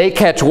 They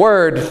catch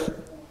word,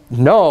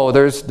 no,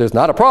 there's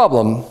not a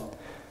problem.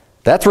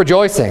 That's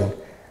rejoicing.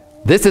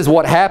 This is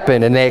what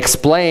happened. And they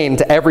explain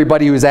to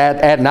everybody who's at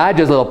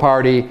Adonijah's little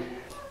party,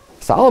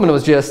 Solomon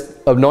was just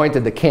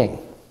anointed the king.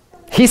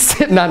 He's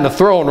sitting on the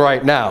throne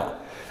right now.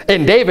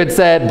 And David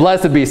said,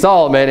 blessed be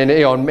Solomon, and,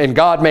 you know, and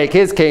God make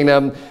his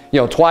kingdom, you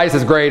know, twice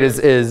as great as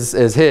his,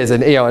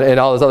 and, you know, and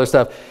all this other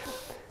stuff.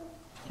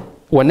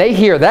 When they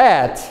hear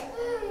that,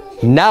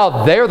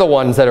 now they're the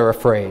ones that are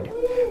afraid.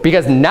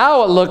 Because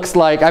now it looks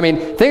like, I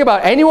mean, think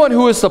about anyone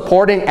who was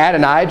supporting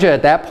Adonijah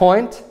at that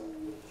point.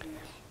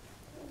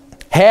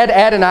 Had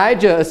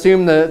Adonijah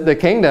assumed the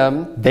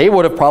kingdom, they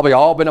would have probably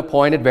all been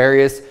appointed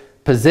various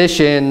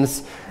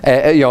positions,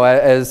 you know,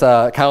 as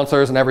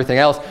counselors and everything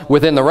else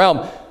within the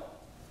realm.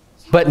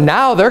 But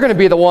now they're going to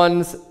be the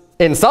ones,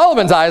 in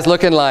Solomon's eyes,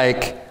 looking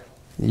like,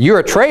 you're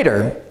a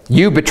traitor.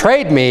 You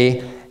betrayed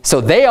me. So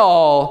they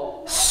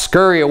all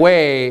scurry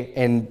away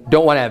and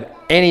don't want to have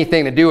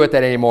anything to do with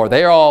that anymore.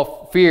 They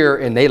all fear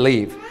and they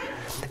leave.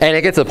 And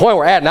it gets to the point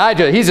where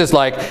Adonijah, he's just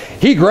like,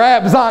 he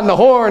grabs on the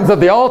horns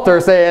of the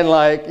altar saying,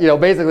 like, you know,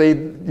 basically,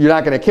 you're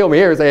not going to kill me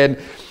here, saying,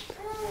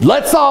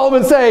 let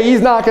Solomon say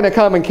he's not going to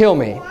come and kill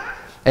me.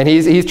 And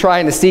he's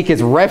trying to seek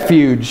his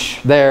refuge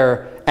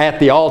there at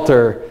the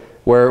altar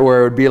where it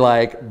would be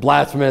like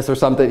blasphemous or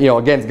something, you know,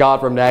 against God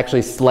for him to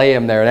actually slay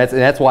him there. And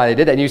that's why they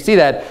did that. And you see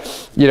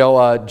that, you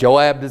know,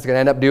 Joab is going to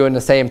end up doing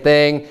the same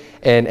thing.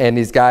 And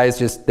these guys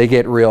just, they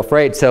get real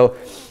afraid. So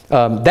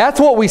that's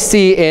what we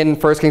see in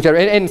 1 Kings chapter.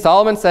 And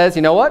Solomon says,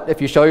 you know what?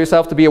 If you show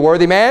yourself to be a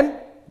worthy man,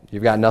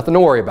 you've got nothing to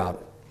worry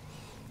about.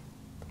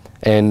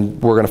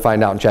 And we're going to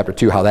find out in chapter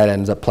 2 how that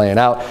ends up playing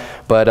out.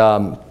 But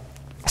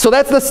so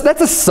that's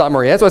a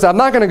summary. That's what I'm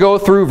not going to go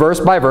through verse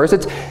by verse.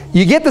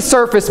 You get the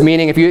surface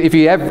meaning. If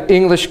you have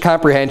English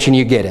comprehension,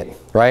 you get it,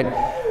 right?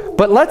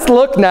 But let's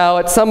look now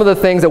at some of the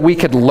things that we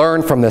could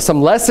learn from this,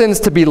 some lessons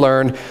to be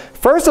learned.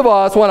 First of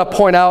all, I just want to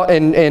point out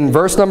in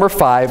verse number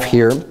 5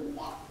 here,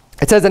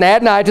 it says, and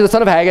Adonijah, the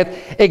son of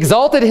Haggith,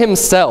 exalted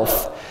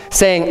himself,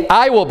 saying,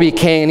 I will be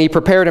king, and he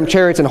prepared him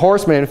chariots and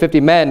horsemen and 50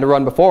 men to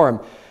run before him.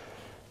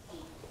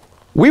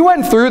 We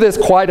went through this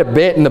quite a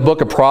bit in the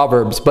book of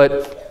Proverbs,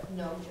 but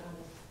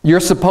you're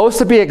supposed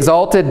to be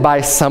exalted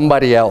by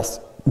somebody else.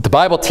 The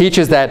Bible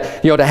teaches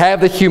that, you know, to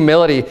have the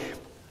humility.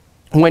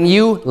 When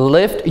you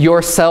lift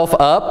yourself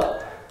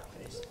up,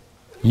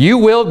 you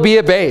will be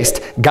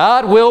abased.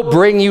 God will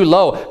bring you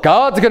low.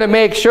 God's going to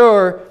make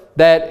sure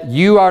that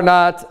you are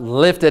not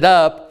lifted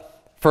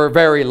up for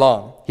very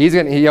long. He's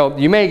going to, you know,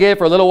 you may get it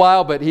for a little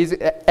while, but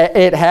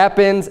it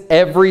happens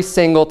every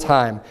single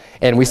time.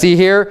 And we see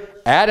here,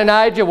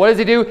 Adonijah, what does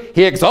he do?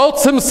 He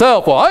exalts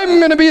himself. Well, I'm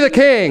going to be the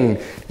king,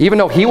 even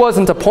though he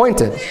wasn't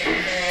appointed.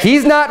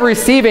 He's not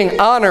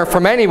receiving honor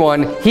from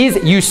anyone. He's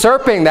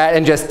usurping that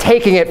and just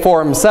taking it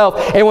for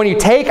himself. And when you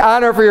take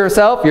honor for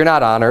yourself, you're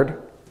not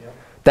honored.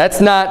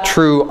 That's not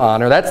true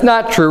honor. That's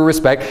not true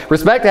respect.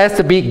 Respect has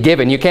to be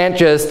given. You can't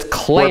just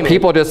claim it.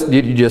 People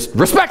you just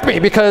respect me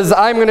because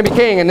I'm going to be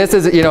king, and this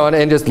is, you know,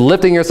 and just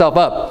lifting yourself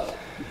up.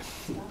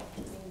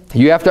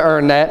 You have to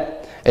earn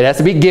that. It has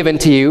to be given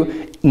to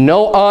you.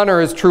 No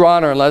honor is true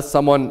honor unless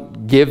someone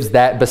bestows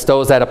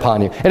that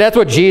upon you. And that's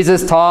what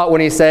Jesus taught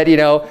when he said, you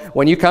know,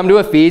 when you come to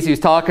a feast, he was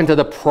talking to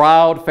the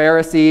proud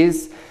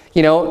Pharisees,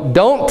 you know,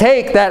 don't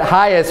take that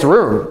highest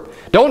room.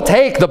 Don't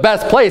take the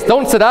best place.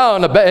 Don't sit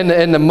down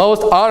in the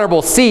most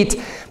honorable seat,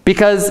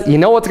 because you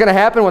know what's going to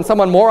happen when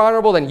someone more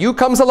honorable than you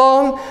comes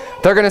along?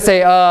 They're going to say,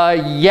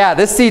 yeah,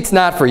 this seat's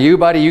not for you,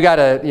 buddy. You got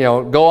to, you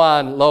know, go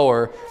on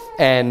lower,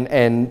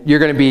 and you're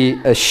going to be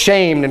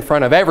ashamed in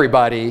front of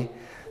everybody.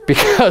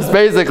 Because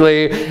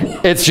basically,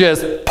 it's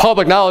just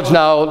public knowledge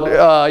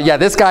now, yeah,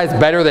 this guy's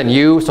better than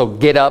you, so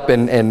get up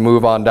and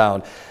move on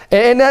down.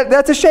 And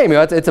that's a shame. You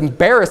know, it's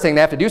embarrassing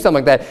to have to do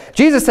something like that.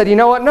 Jesus said, you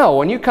know what? No,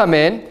 when you come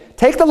in,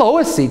 take the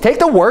lowest seat. Take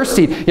the worst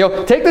seat. You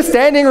know, take the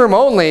standing room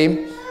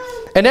only.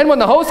 And then when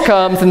the host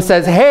comes and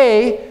says,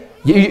 hey,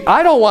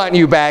 I don't want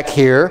you back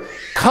here.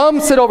 Come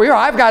sit over here.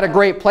 I've got a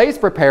great place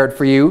prepared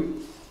for you.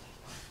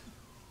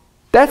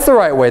 That's the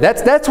right way.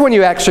 That's when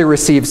you actually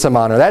receive some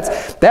honor.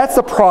 That's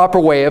the proper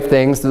way of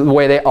things, the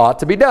way they ought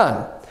to be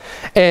done.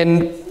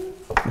 And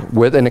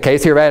in the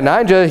case here of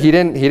Adonijah, he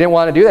didn't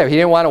want to do that. He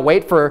didn't want to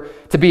wait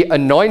to be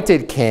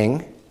anointed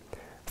king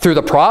through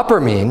the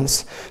proper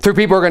means, through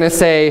people who are going to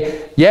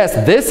say, yes,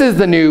 this is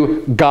the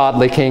new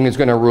godly king who's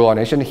going to rule our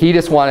nation. He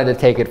just wanted to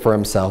take it for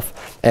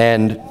himself.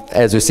 And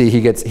as you see,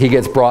 he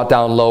gets brought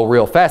down low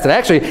real fast. And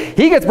actually,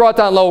 he gets brought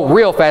down low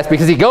real fast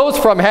because he goes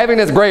from having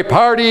this great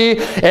party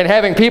and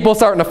having people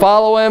starting to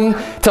follow him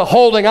to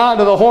holding on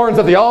to the horns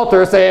of the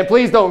altar saying,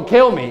 please don't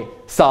kill me,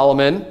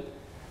 Solomon.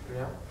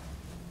 Yeah.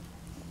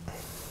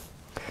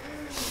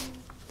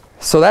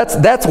 So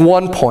that's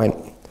one point.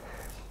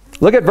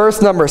 Look at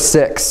verse number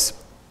 6.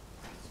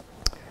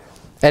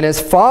 And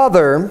his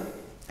father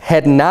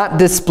had not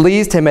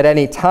displeased him at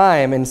any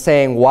time in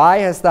saying, why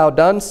hast thou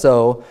done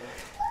so?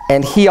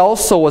 And he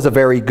also was a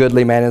very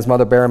goodly man. His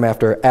mother bare him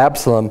after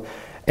Absalom.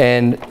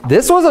 And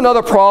this was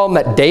another problem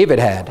that David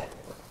had,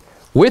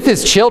 with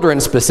his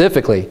children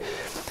specifically.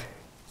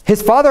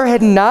 His father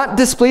had not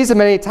displeased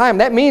him at any time.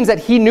 That means that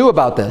he knew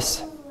about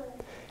this.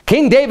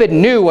 King David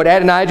knew what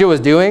Adonijah was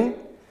doing,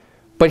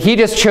 but he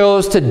just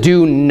chose to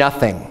do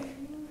nothing.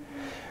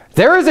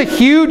 There is a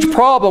huge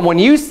problem when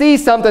you see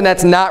something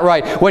that's not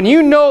right. When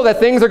you know that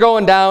things are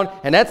going down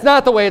and that's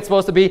not the way it's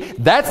supposed to be,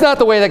 that's not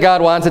the way that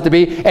God wants it to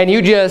be, and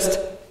you just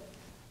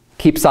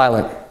keep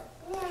silent.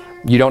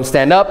 You don't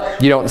stand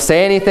up. You don't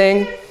say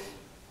anything.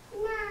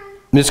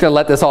 I'm just going to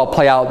let this all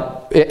play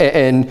out,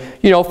 and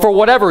you know, for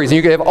whatever reason.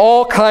 You could have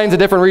all kinds of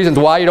different reasons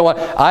why you don't want.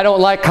 I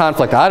don't like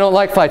conflict. I don't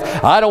like fights.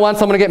 I don't want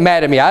someone to get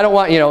mad at me. I don't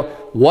want, you know,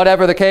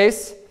 whatever the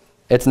case,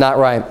 it's not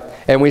right.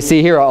 And we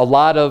see here a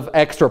lot of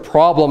extra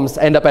problems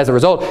end up as a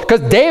result.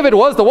 Because David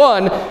was the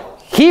one,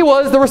 he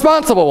was the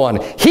responsible one.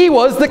 He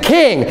was the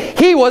king.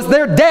 He was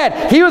their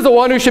dad. He was the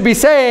one who should be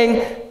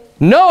saying,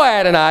 no,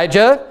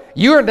 Adonijah,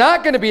 you are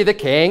not going to be the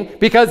king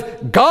because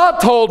God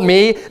told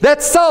me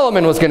that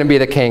Solomon was going to be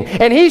the king.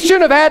 And he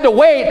shouldn't have had to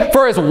wait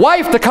for his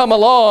wife to come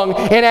along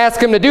and ask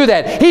him to do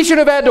that. He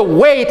shouldn't have had to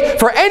wait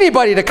for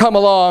anybody to come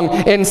along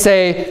and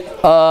say,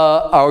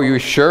 are you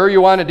sure you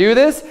want to do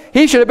this?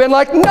 He should have been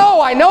like,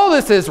 no, I know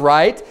this is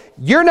right.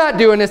 You're not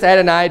doing this,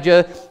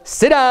 Adonijah.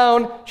 Sit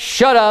down,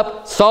 shut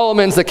up.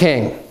 Solomon's the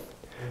king.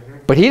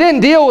 But he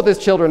didn't deal with his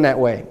children that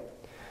way.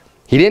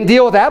 He didn't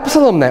deal with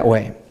Absalom that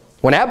way.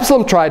 When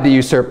Absalom tried to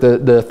usurp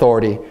the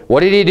authority, what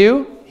did he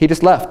do? He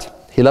just left.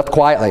 He left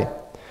quietly.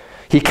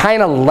 He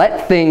kind of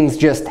let things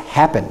just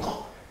happen.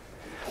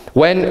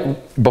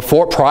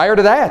 Prior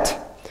to that,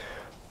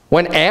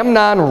 when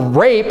Amnon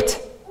raped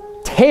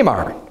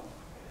Tamar.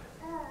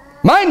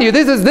 Mind you,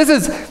 this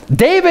is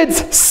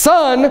David's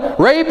son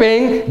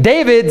raping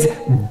David's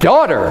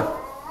daughter,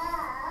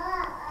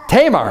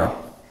 Tamar.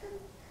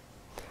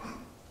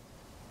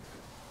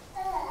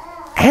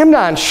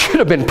 Amnon should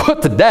have been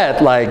put to death.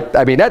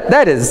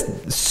 That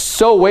is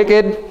so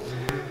wicked.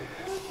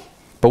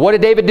 But what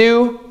did David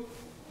do?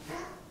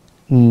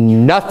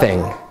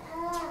 Nothing.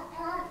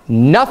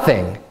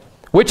 Nothing.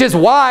 Which is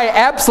why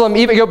Absalom,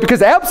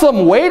 because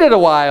Absalom waited a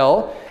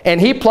while and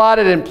he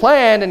plotted and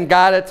planned and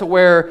got it to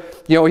where,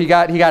 he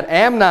got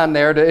Amnon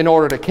there in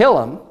order to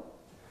kill him.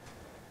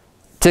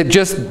 To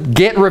just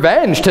get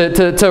revenge,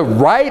 to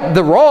right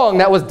the wrong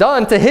that was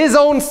done to his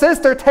own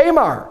sister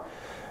Tamar.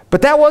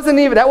 But that wasn't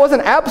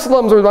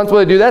Absalom's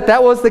responsibility to do that.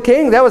 That was the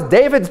king. That was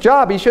David's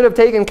job. He should have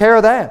taken care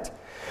of that.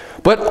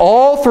 But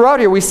all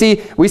throughout here we see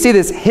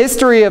this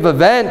history of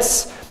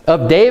events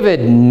of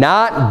David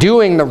not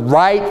doing the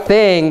right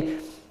thing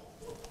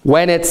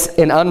when it's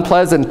an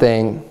unpleasant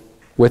thing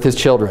with his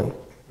children.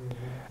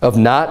 Of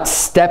not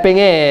stepping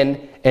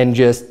in and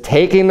just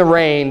taking the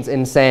reins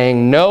and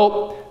saying,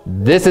 nope,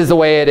 this is the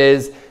way it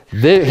is.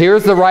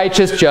 Here's the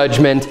righteous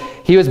judgment.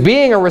 He was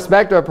being a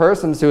respecter of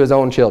persons to his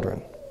own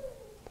children.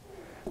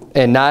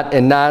 And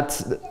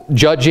not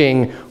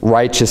judging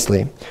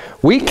righteously.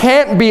 We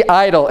can't be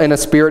idle in a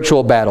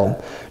spiritual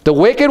battle. The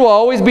wicked will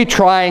always be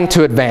trying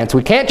to advance.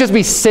 We can't just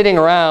be sitting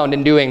around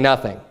and doing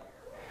nothing.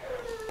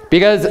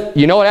 Because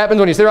you know what happens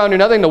when you sit around and do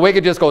nothing? The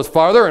wicked just goes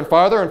farther and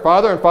farther and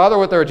farther and farther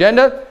with their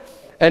agenda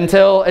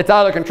until it's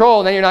out of control,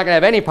 and then you're not going to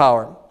have any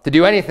power to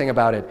do anything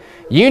about it.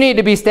 You need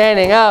to be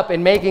standing up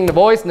and making the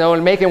voice known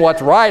and making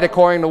what's right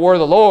according to the word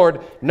of the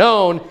Lord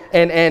known,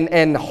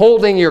 and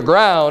holding your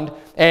ground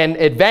and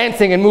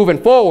advancing and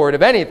moving forward,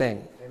 if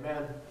anything.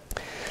 Amen.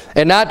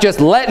 And not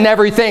just letting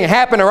everything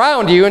happen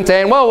around you and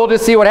saying, well, we'll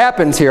just see what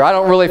happens here. I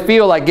don't really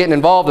feel like getting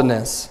involved in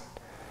this.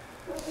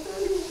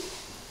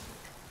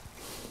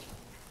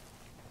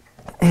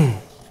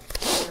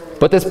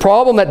 But this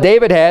problem that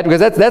David had,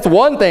 because that's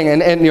one thing,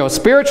 and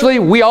spiritually,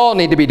 we all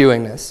need to be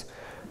doing this.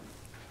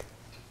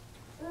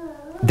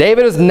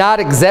 David is not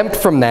exempt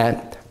from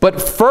that.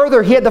 But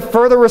further, he had the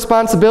further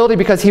responsibility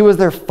because he was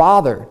their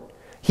father.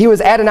 He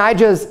was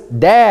Adonijah's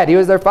dad. He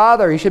was their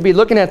father. He should be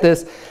looking at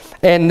this.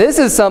 And this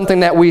is something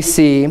that we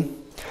see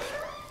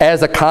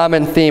as a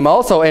common theme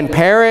also. And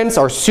parents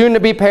or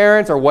soon-to-be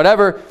parents or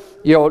whatever,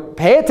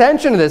 pay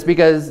attention to this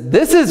because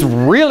this is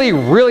really,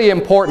 really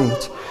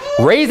important.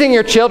 Raising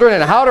your children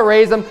and how to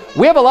raise them.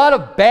 We have a lot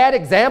of bad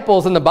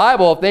examples in the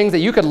Bible of things that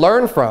you could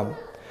learn from.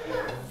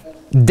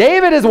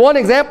 David is one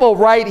example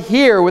right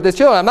here with his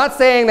children. I'm not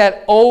saying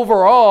that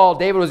overall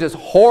David was just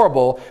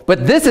horrible,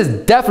 but this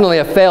is definitely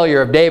a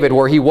failure of David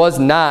where he was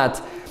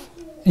not,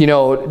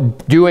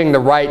 doing the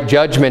right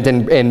judgment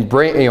and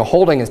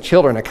holding his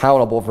children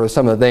accountable for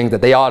some of the things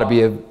that they ought to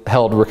be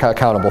held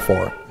accountable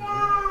for.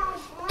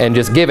 And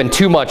just giving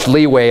too much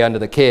leeway unto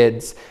the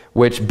kids,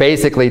 which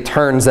basically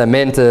turns them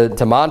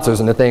into monsters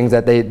and the things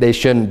that they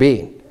shouldn't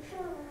be.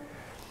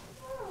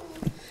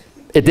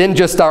 It didn't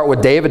just start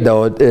with David,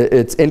 though.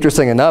 It's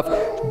interesting enough.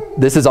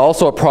 This is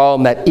also a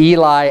problem that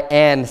Eli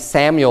and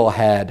Samuel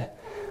had,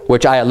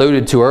 which I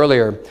alluded to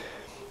earlier.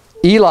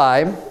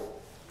 Eli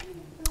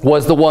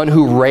was the one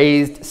who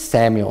raised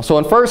Samuel. So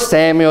in 1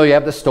 Samuel, you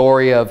have the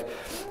story of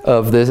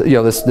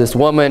this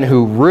woman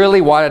who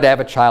really wanted to have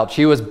a child.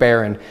 She was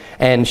barren,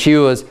 and she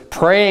was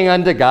praying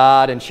unto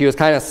God, and she was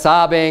kind of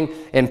sobbing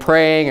and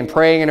praying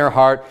in her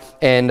heart.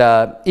 And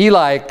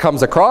Eli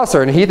comes across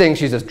her, and he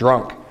thinks she's just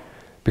drunk,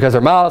 because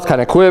her mouth's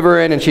kind of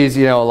quivering, and she's,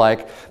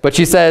 but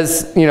she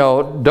says,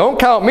 don't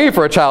count me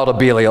for a child of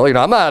Belial.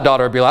 I'm not a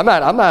daughter of Belial.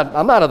 I'm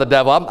not of the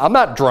devil. I'm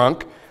not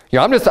drunk.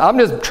 I'm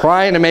just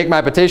trying to make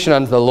my petition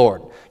unto the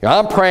Lord.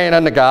 I'm praying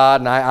unto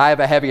God, and I have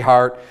a heavy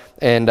heart.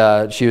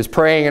 And she was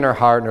praying in her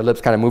heart, and her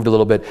lips kind of moved a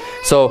little bit.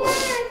 So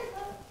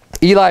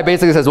Eli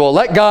basically says, well,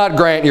 let God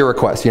grant your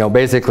request.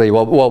 Basically,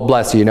 well,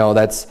 bless you.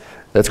 That's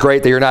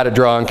great that you're not a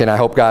drunk, and I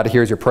hope God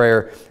hears your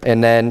prayer.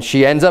 And then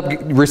she ends up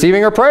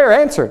receiving her prayer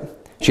answered.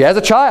 She has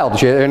a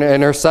child,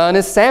 and her son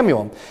is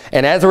Samuel.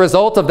 And as a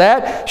result of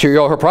that,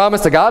 her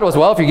promise to God was,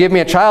 well, if you give me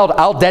a child,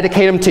 I'll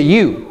dedicate him to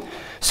you.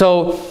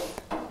 So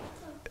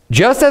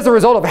just as a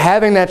result of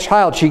having that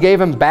child, she gave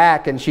him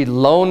back, and she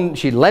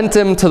lent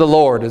him to the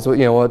Lord, is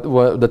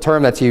what the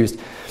term that's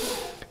used.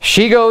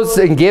 She goes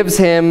and gives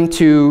him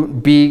to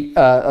be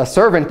a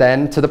servant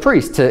then to the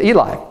priest, to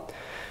Eli.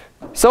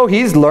 So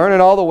he's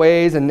learning all the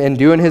ways and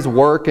doing his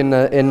work in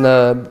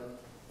the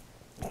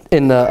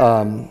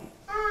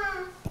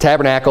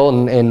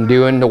tabernacle and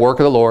doing the work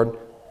of the Lord.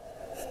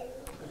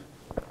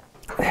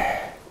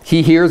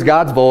 He hears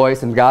God's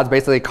voice, and God's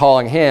basically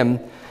calling him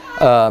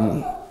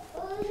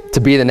to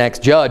be the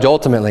next judge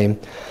ultimately.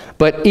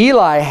 But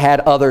Eli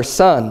had other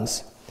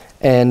sons,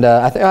 And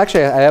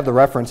actually I have the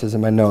references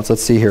in my notes.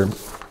 Let's see here.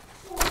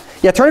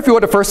 Yeah, turn if you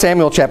would to 1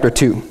 Samuel chapter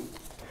 2.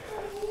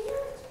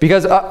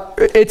 Because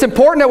it's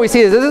important that we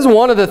see this. This is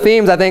one of the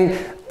themes, I think,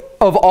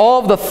 of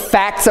all of the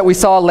facts that we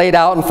saw laid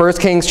out in 1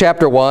 Kings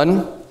chapter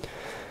 1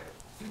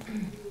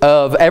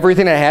 of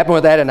everything that happened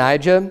with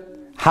Adonijah.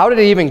 How did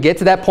it even get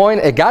to that point?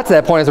 It got to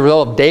that point as a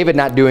result of David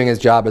not doing his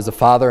job as a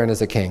father and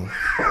as a king.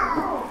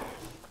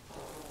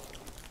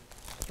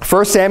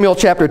 1 Samuel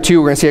chapter 2,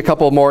 we're going to see a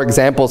couple more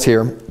examples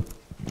here.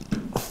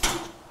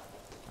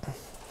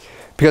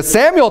 Because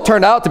Samuel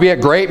turned out to be a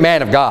great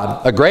man of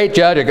God, a great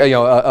judge,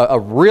 a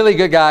really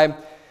good guy.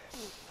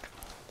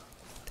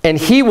 And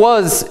he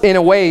was, in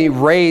a way,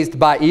 raised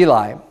by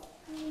Eli.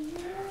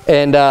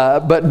 And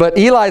but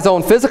Eli's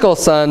own physical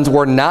sons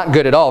were not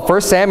good at all.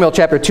 1 Samuel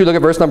chapter 2, look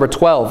at verse number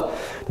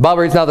 12. The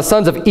Bible reads, "Now the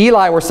sons of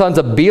Eli were sons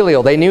of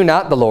Belial. They knew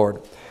not the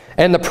Lord.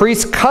 And the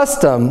priest's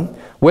custom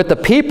with the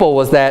people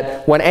was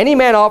that when any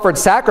man offered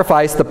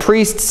sacrifice, the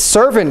priest's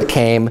servant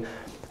came,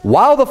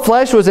 while the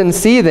flesh was in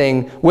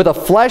seething, with a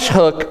flesh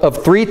hook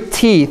of 3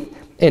 teeth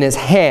in his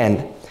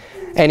hand.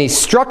 And he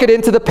struck it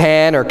into the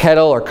pan or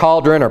kettle or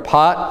cauldron or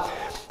pot.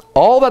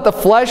 All that the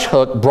flesh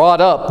hook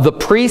brought up, the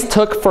priest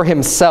took for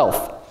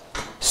himself.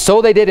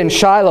 So they did in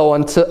Shiloh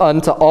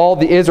unto all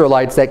the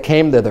Israelites that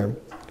came thither.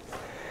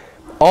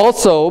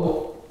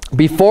 Also,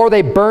 before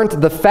they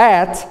burnt the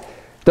fat,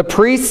 the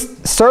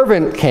priest's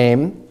servant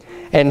came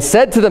and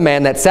said to the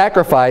man that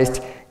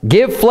sacrificed,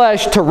 Give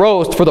flesh to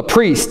roast for the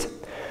priest,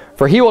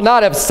 for he will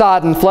not have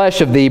sodden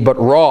flesh of thee, but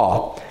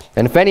raw.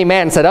 And if any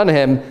man said unto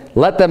him,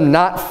 Let them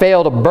not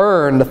fail to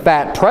burn the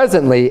fat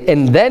presently,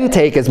 and then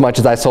take as much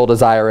as thy soul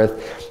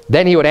desireth,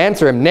 then he would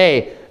answer him,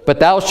 Nay, but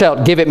thou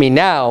shalt give it me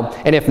now,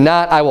 and if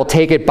not, I will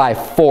take it by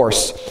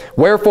force.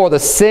 Wherefore the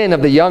sin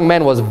of the young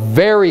men was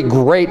very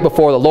great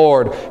before the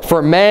Lord,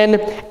 for men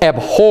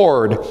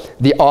abhorred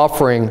the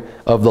offering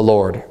of the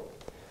Lord."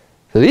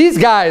 So these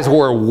guys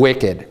were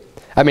wicked.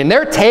 I mean,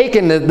 they're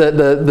taking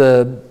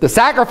the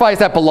sacrifice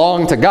that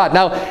belonged to God.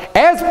 Now,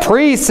 as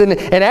priests and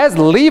as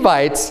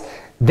Levites,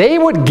 they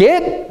would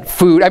get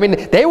food. I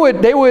mean, they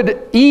would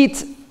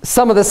eat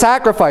some of the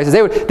sacrifices.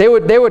 They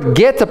would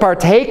get to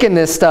partake in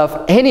this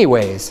stuff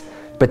anyways,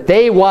 but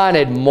they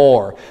wanted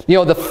more. You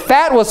know, the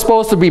fat was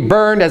supposed to be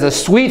burned as a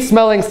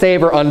sweet-smelling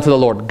savor unto the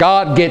Lord.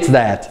 God gets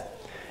that.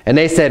 And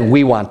they said,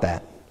 we want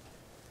that.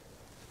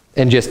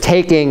 And just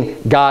taking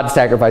God's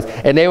sacrifice.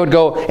 And they would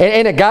go,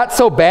 and it got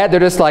so bad, they're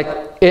just like,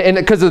 and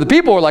because the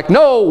people were like,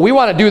 no, we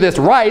want to do this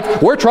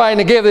right. We're trying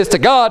to give this to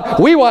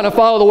God. We want to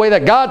follow the way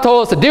that God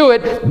told us to do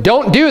it.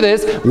 Don't do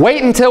this.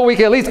 Wait until we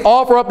can at least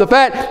offer up the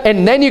fat,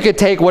 and then you can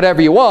take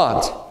whatever you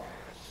want.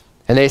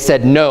 And they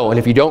said, no, and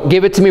if you don't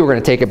give it to me, we're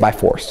going to take it by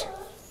force.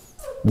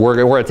 We're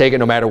going to take it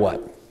no matter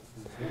what.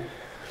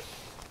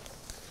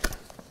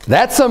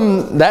 That's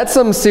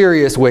some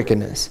serious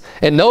wickedness.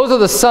 And those are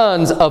the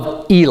sons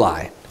of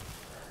Eli.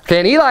 Okay,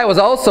 and Eli was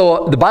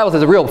also, the Bible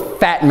says, a real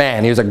fat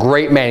man. He was a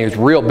great man. He was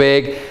real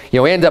big. You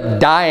know, he ends up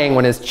dying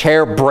when his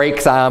chair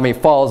breaks on him. He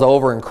falls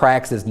over and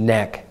cracks his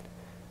neck.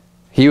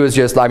 He was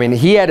just, I mean,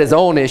 he had his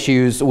own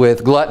issues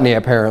with gluttony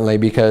apparently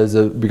because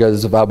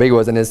of how big he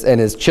was. And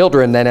his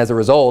children then, as a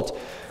result,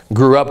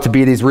 grew up to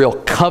be these real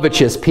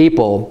covetous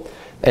people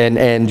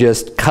and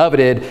just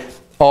coveted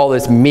all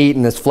this meat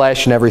and this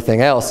flesh and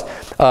everything else.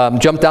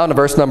 Jump down to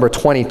verse number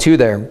 22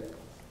 there.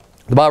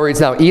 The Bible reads,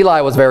 "Now Eli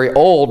was very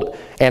old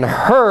and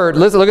heard,"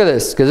 listen, look at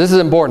this, because this is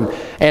important,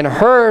 "and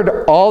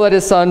heard all that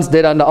his sons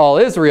did unto all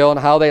Israel, and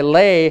how they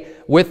lay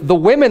with the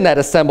women that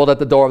assembled at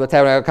the door of the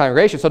tabernacle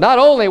congregation." So not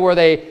only were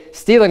they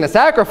stealing the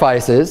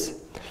sacrifices,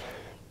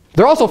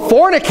 they're also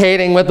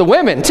fornicating with the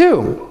women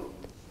too.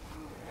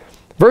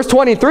 Verse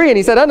 23, "And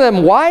he said unto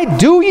them, Why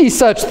do ye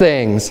such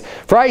things?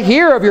 For I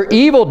hear of your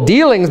evil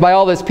dealings by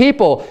all this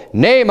people.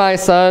 Nay, my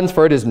sons,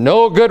 for it is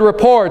no good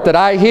report that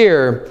I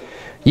hear.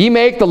 Ye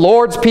make the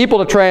Lord's people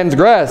to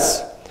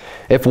transgress.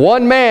 If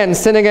one man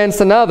sin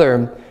against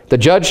another, the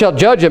judge shall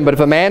judge him. But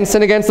if a man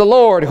sin against the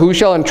Lord, who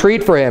shall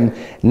entreat for him?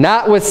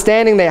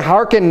 Notwithstanding, they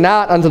hearken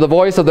not unto the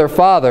voice of their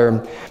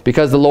father,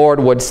 because the Lord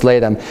would slay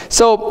them."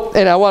 So,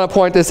 and I want to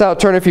point this out.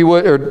 Turn if you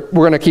would, or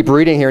we're going to keep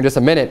reading here in just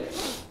a minute.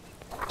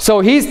 So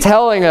he's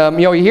telling them,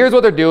 you know, he hears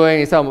what they're doing.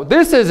 He's telling them,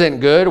 this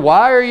isn't good.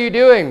 Why are you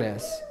doing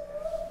this?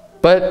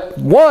 But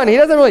one, he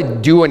doesn't really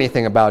do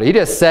anything about it. He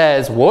just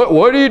says, what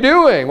are you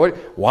doing?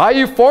 Why are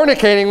you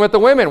fornicating with the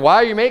women? Why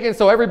are you making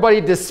so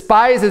everybody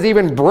despises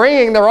even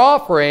bringing their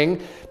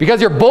offering? Because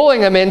you're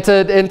bullying them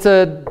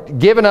into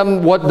giving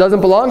them what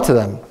doesn't belong to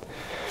them.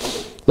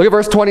 Look at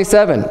verse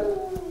 27.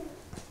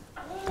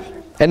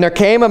 "And there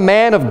came a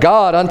man of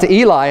God unto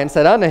Eli, and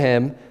said unto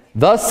him,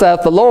 Thus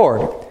saith the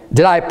Lord,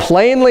 Did I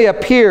plainly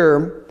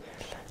appear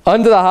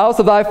unto the house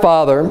of thy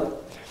father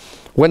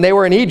when they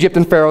were in Egypt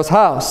in Pharaoh's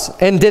house?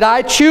 And did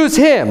I choose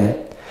him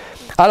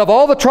out of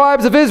all the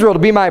tribes of Israel to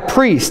be my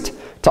priest,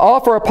 to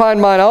offer upon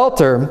mine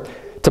altar,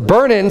 to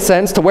burn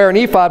incense, to wear an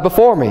ephod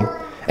before me?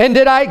 And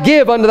did I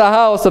give unto the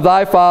house of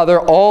thy father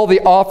all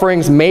the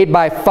offerings made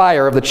by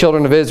fire of the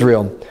children of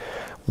Israel?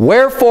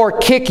 Wherefore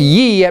kick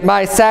ye at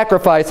my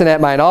sacrifice and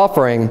at mine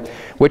offering,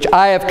 which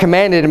I have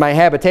commanded in my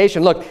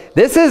habitation. Look,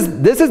 this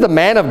is the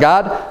man of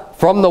God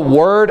from the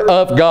word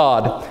of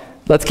God.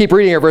 Let's keep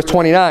reading here, verse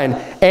 29.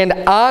 And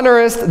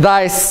honorest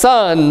thy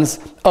sons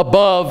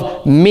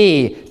above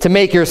me, to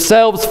make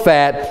yourselves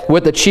fat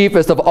with the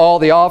chiefest of all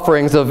the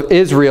offerings of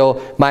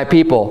Israel, my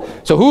people.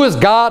 So who is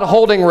God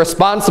holding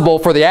responsible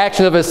for the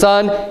action of his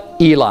son?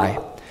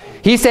 Eli.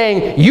 He's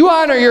saying, you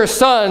honor your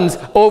sons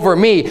over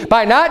me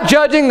by not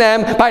judging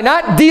them, by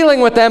not dealing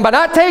with them, by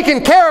not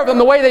taking care of them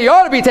the way they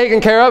ought to be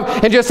taken care of,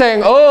 and just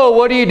saying, oh,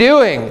 what are you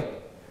doing?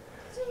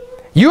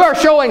 You are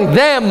showing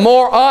them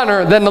more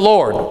honor than the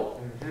Lord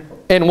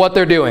in what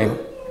they're doing.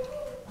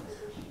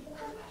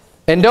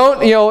 And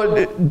don't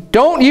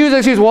use the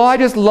excuse, well, I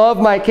just love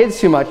my kids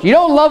too much. You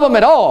don't love them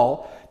at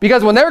all,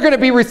 because when they're going to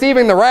be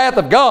receiving the wrath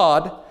of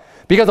God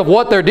because of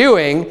what they're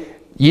doing,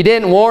 you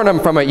didn't warn them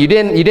from it. You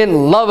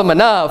didn't love them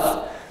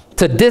enough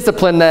to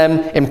discipline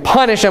them and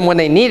punish them when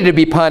they needed to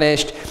be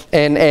punished,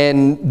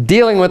 and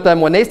dealing with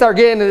them when they start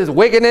getting into this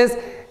wickedness.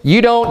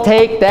 You don't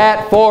take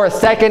that for a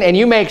second, and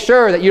you make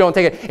sure that you don't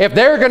take it. If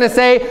they're going to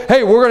say, hey,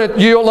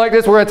 you don't like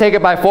this, we're going to take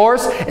it by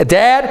force.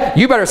 Dad,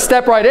 you better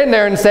step right in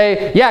there and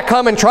say, yeah,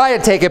 come and try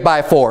and take it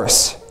by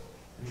force.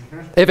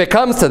 If it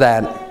comes to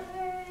that.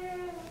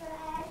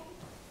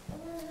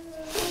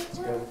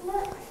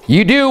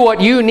 You do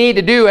what you need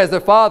to do as their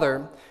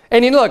father.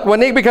 And look,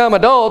 when they become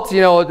adults,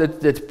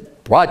 it's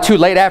probably too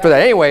late after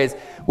that anyways,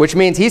 which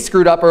means he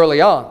screwed up early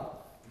on.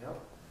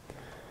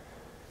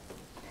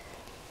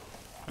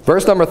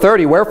 Verse number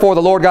 30, wherefore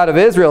the Lord God of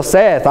Israel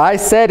saith, I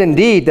said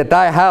indeed that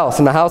thy house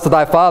and the house of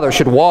thy father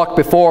should walk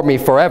before me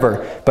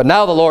forever. But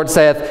now the Lord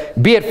saith,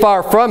 be it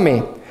far from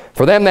me.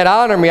 For them that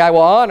honor me I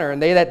will honor,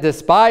 and they that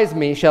despise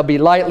me shall be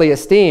lightly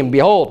esteemed.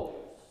 Behold,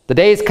 the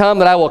days come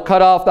that I will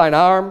cut off thine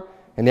arm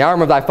and the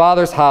arm of thy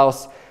father's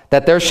house,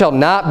 that there shall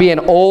not be an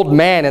old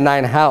man in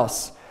thine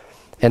house.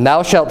 And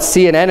thou shalt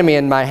see an enemy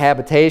in my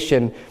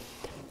habitation,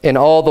 in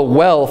all the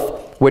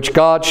wealth which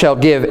God shall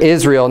give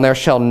Israel, and there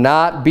shall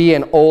not be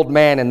an old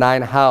man in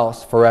thine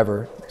house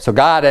forever. So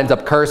God ends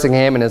up cursing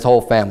him and his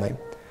whole family.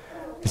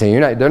 He's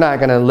saying, they're not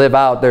going to live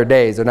out their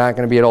days. They're not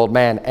going to be an old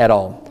man at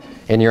all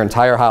in your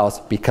entire house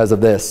because of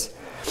this.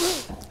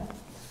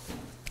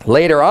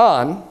 Later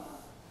on,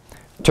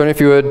 turn if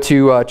you would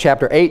to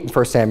chapter 8 in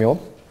 1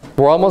 Samuel.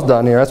 We're almost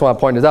done here. That's why I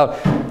pointed this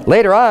out.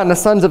 Later on, the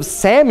sons of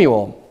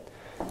Samuel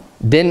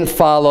didn't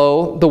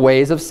follow the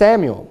ways of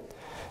Samuel.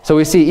 So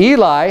we see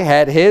Eli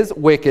had his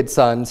wicked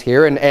sons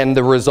here, and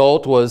the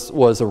result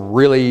was a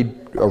really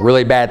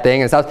bad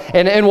thing.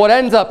 And what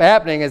ends up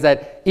happening is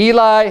that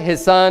Eli,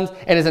 his sons,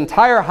 and his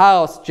entire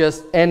house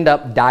just end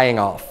up dying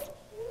off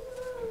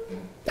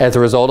as a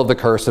result of the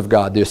curse of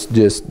God.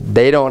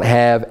 They don't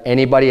have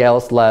anybody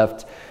else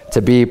left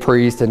to be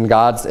priest in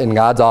God's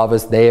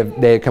office.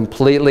 They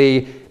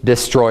completely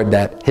destroyed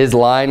that. His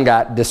line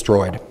got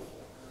destroyed.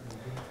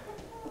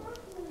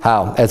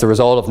 How? As a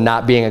result of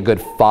not being a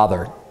good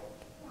father.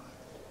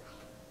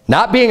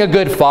 Not being a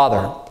good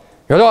father.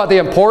 You know about the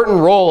important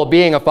role of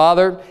being a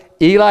father?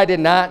 Eli did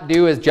not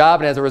do his job,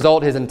 and as a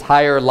result, his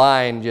entire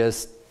line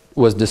just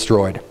was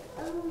destroyed.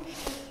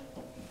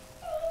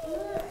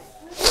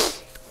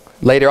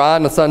 Later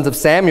on, the sons of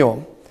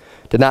Samuel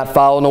did not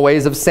follow in the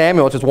ways of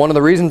Samuel, which is one of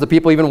the reasons the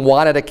people even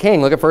wanted a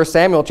king. Look at 1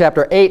 Samuel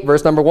chapter 8,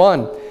 verse number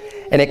 1.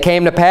 And it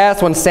came to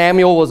pass when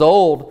Samuel was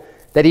old,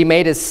 that he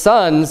made his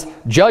sons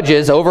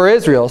judges over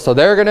Israel. So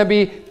they're going to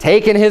be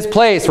taking his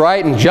place,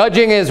 right, and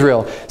judging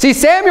Israel. See,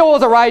 Samuel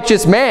was a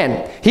righteous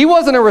man. He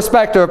wasn't a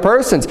respecter of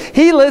persons.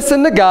 He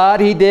listened to God.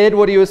 He did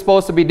what he was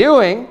supposed to be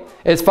doing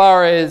as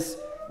far as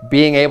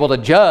being able to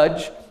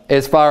judge,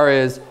 as far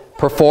as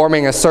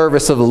performing a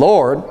service of the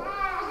Lord.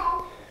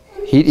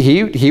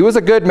 He was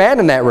a good man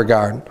in that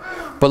regard.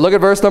 But look at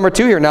verse number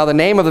 2 here. Now the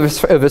name of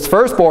his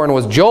firstborn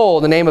was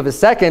Joel, the name of his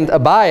second,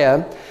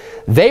 Abiah.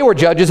 They were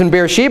judges in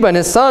Beersheba, and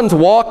his sons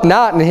walked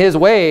not in his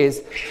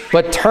ways,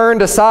 but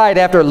turned aside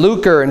after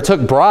lucre and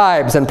took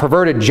bribes and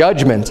perverted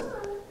judgment.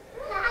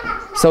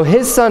 So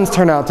his sons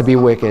turn out to be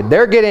wicked.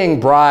 They're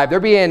getting bribed. They're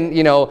being,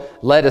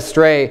 led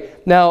astray.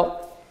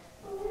 Now,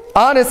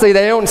 honestly,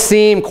 they don't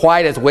seem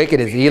quite as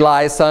wicked as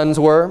Eli's sons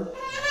were.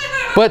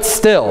 But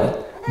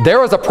still, there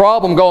was a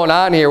problem going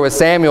on here with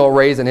Samuel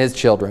raising his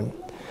children.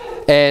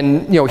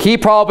 And, he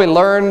probably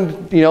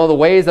learned, the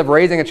ways of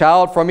raising a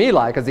child from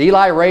Eli, because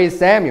Eli raised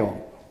Samuel.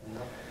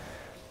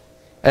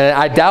 And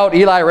I doubt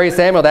Eli raised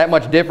Samuel that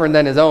much different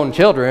than his own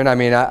children. I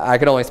mean, I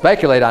could only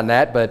speculate on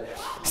that, but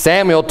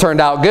Samuel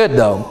turned out good,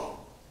 though.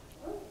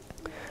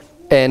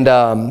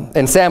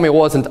 And Samuel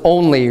wasn't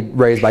only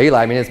raised by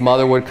Eli. I mean, his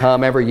mother would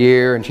come every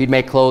year, and she'd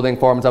make clothing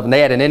for him and stuff, and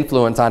they had an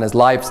influence on his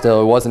life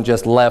still. It wasn't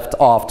just left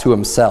off to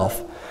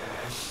himself.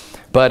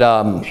 But,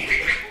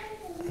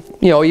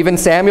 even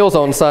Samuel's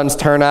own sons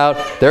turn out,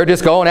 they're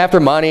just going after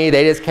money.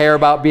 They just care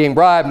about being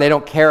bribed, and they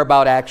don't care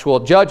about actual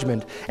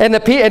judgment. And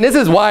this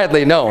is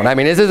widely known. I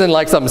mean, this isn't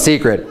like some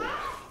secret.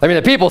 I mean,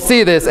 the people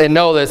see this and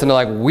know this, and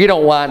they're like, we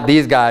don't want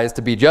these guys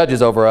to be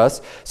judges over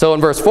us. So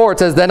in verse 4 it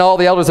says, Then all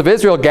the elders of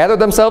Israel gathered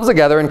themselves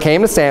together and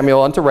came to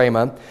Samuel unto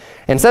Ramah,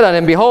 and said unto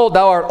him, Behold,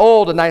 thou art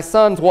old, and thy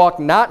sons walk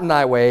not in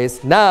thy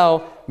ways.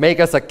 Now make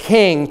us a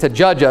king to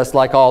judge us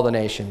like all the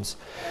nations.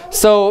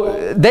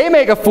 So they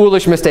make a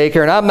foolish mistake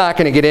here, and I'm not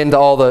going to get into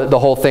all the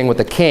whole thing with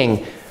the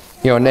king,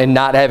 and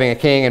not having a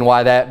king, and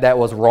why that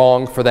was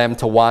wrong for them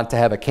to want to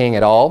have a king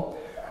at all.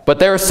 But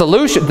their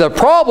solution, the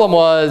problem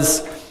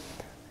was,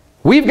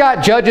 we've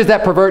got judges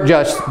that pervert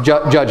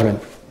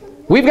judgment.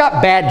 We've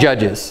got bad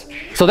judges.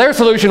 So their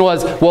solution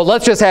was, well,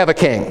 let's just have a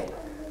king.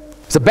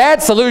 It's a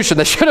bad solution.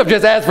 They should have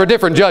just asked for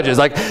different judges.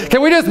 Like,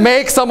 can we just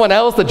make someone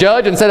else the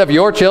judge instead of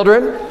your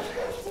children?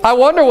 I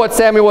wonder what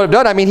Samuel would have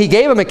done. I mean, he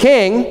gave him a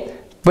king,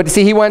 but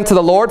see, he went to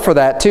the Lord for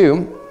that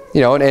too,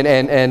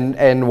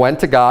 and went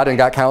to God and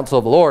got counsel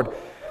of the Lord.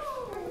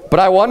 But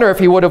I wonder if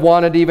he would have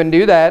wanted to even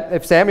do that,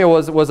 if Samuel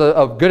was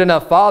a good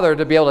enough father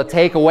to be able to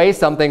take away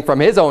something from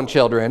his own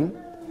children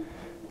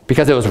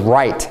because it was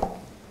right,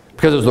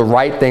 because it was the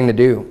right thing to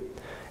do.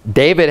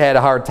 David had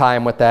a hard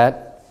time with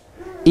that.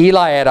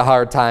 Eli had a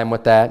hard time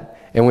with that.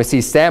 And we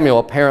see Samuel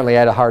apparently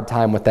had a hard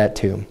time with that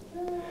too.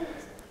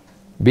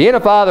 Being a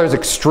father is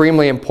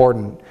extremely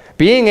important.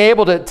 Being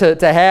able to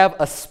have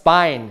a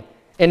spine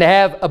and to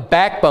have a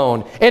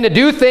backbone and to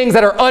do things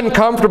that are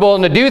uncomfortable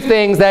and to do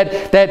things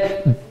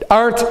that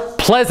aren't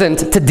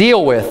pleasant to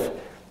deal with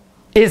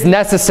is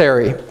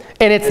necessary,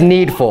 and it's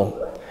needful.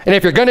 And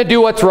if you're going to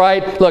do what's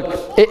right,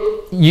 look,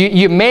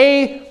 you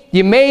may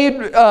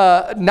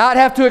not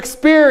have to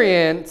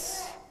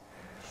experience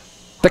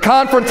the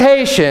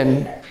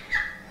confrontation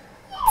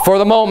for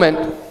the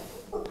moment,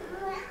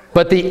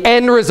 but the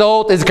end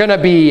result is going to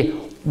be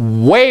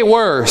way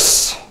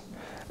worse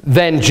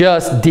than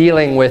just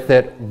dealing with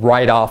it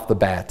right off the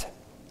bat.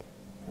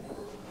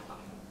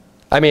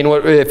 I mean,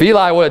 if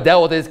Eli would have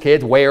dealt with his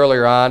kids way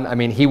earlier on, I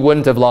mean, he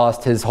wouldn't have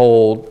lost his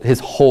whole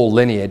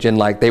lineage, and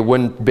like they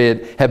wouldn't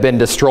have been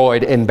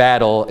destroyed in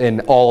battle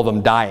and all of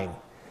them dying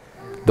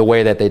the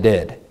way that they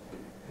did.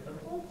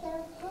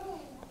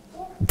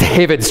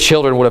 David's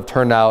children would have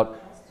turned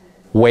out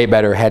way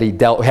better had he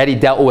dealt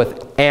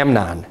with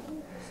Amnon.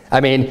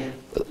 I mean,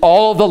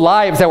 all of the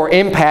lives that were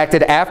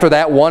impacted after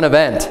that one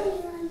event,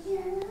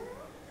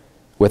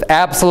 with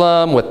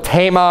Absalom, with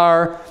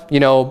Tamar,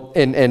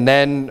 and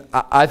then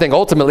I think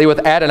ultimately with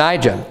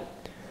Adonijah.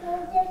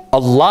 A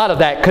lot of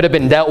that could have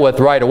been dealt with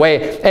right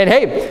away. And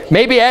hey,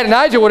 maybe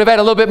Adonijah would have had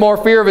a little bit more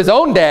fear of his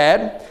own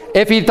dad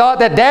if he thought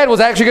that dad was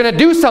actually going to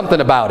do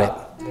something about it.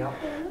 Yeah.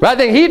 But I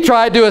think he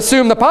tried to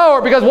assume the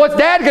power because what's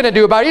dad going to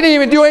do about it? He didn't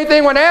even do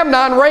anything when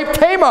Amnon raped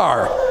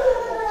Tamar.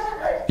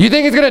 You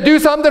think he's going to do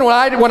something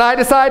when I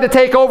decide to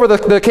take over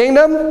the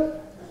kingdom?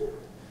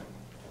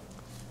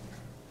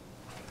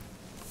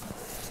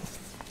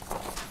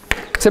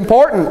 It's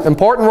important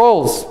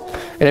roles.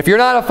 And if you're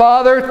not a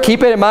father,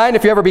 keep it in mind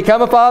if you ever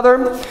become a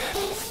father,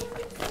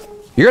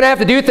 you're going to have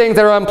to do things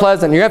that are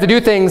unpleasant. You have to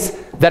do things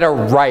that are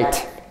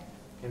right.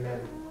 Amen.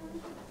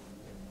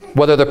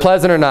 Whether they're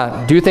pleasant or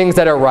not, do things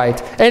that are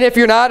right. And if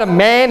you're not a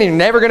man and you're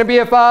never going to be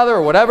a father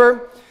or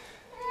whatever,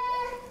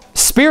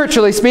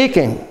 spiritually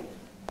speaking,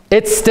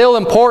 it's still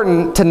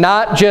important to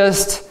not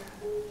just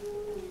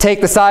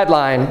take the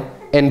sideline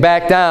and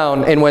back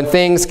down, and when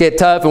things get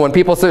tough and when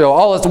people say, oh,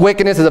 all this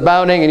wickedness is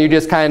abounding, and you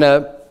just kind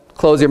of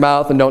close your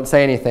mouth and don't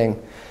say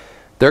anything,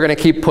 they're going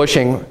to keep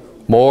pushing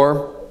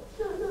more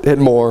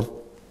and more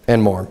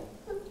and more.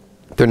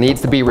 There needs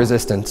to be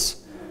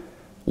resistance.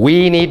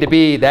 We need to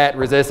be that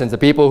resistance, the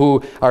people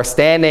who are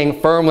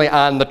standing firmly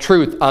on the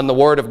truth, on the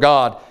Word of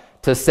God,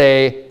 to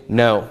say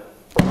no.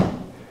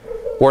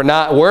 We're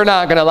not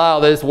going to allow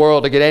this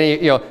world to get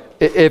any,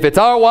 if it's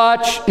our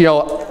watch,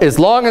 as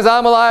long as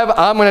I'm alive,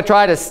 I'm going to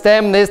try to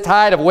stem this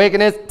tide of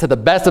wickedness to the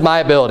best of my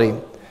ability.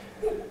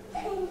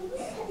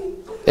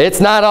 It's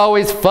not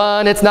always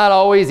fun. It's not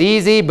always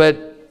easy,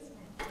 but,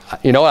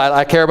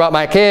 I care about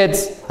my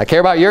kids. I care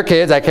about your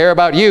kids. I care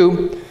about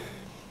you.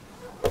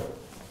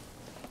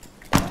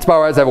 Let's bow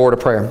our eyes and have a word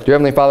of prayer. Dear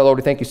Heavenly Father, Lord,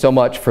 we thank you so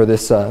much for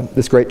this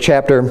great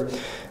chapter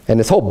and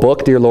this whole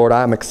book, dear Lord.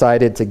 I'm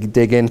excited to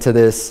dig into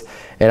this.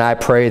 And I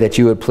pray that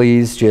you would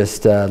please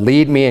just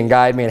lead me and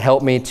guide me and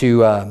help me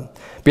to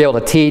be able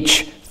to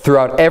teach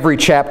throughout every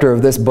chapter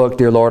of this book,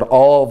 dear Lord,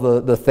 all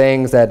the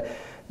things that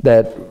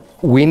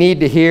we need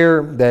to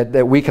hear,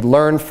 that we could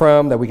learn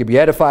from, that we could be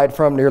edified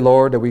from, dear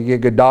Lord, that we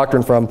get good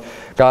doctrine from.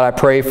 God, I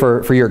pray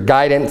for your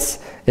guidance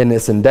in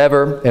this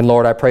endeavor. And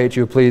Lord, I pray that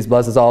you would please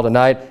bless us all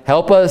tonight.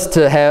 Help us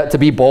to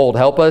be bold.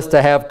 Help us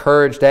to have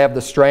courage, to have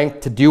the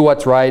strength to do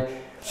what's right,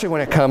 especially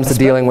when it comes to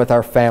dealing with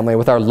our family,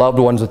 with our loved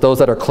ones, with those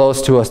that are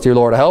close to us, dear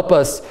Lord. Help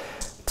us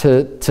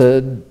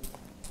to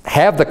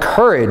have the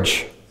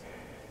courage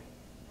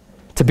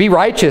to be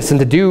righteous and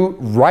to do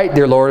right,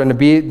 dear Lord, and to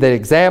be the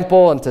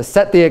example and to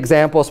set the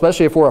example,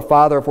 especially if we're a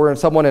father, if we're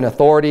someone in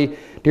authority,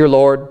 dear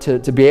Lord, to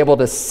be able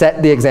to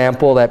set the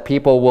example that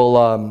people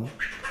will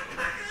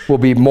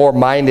be more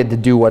minded to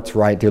do what's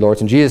right, dear Lord.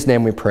 In Jesus'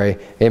 name we pray.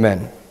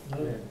 Amen.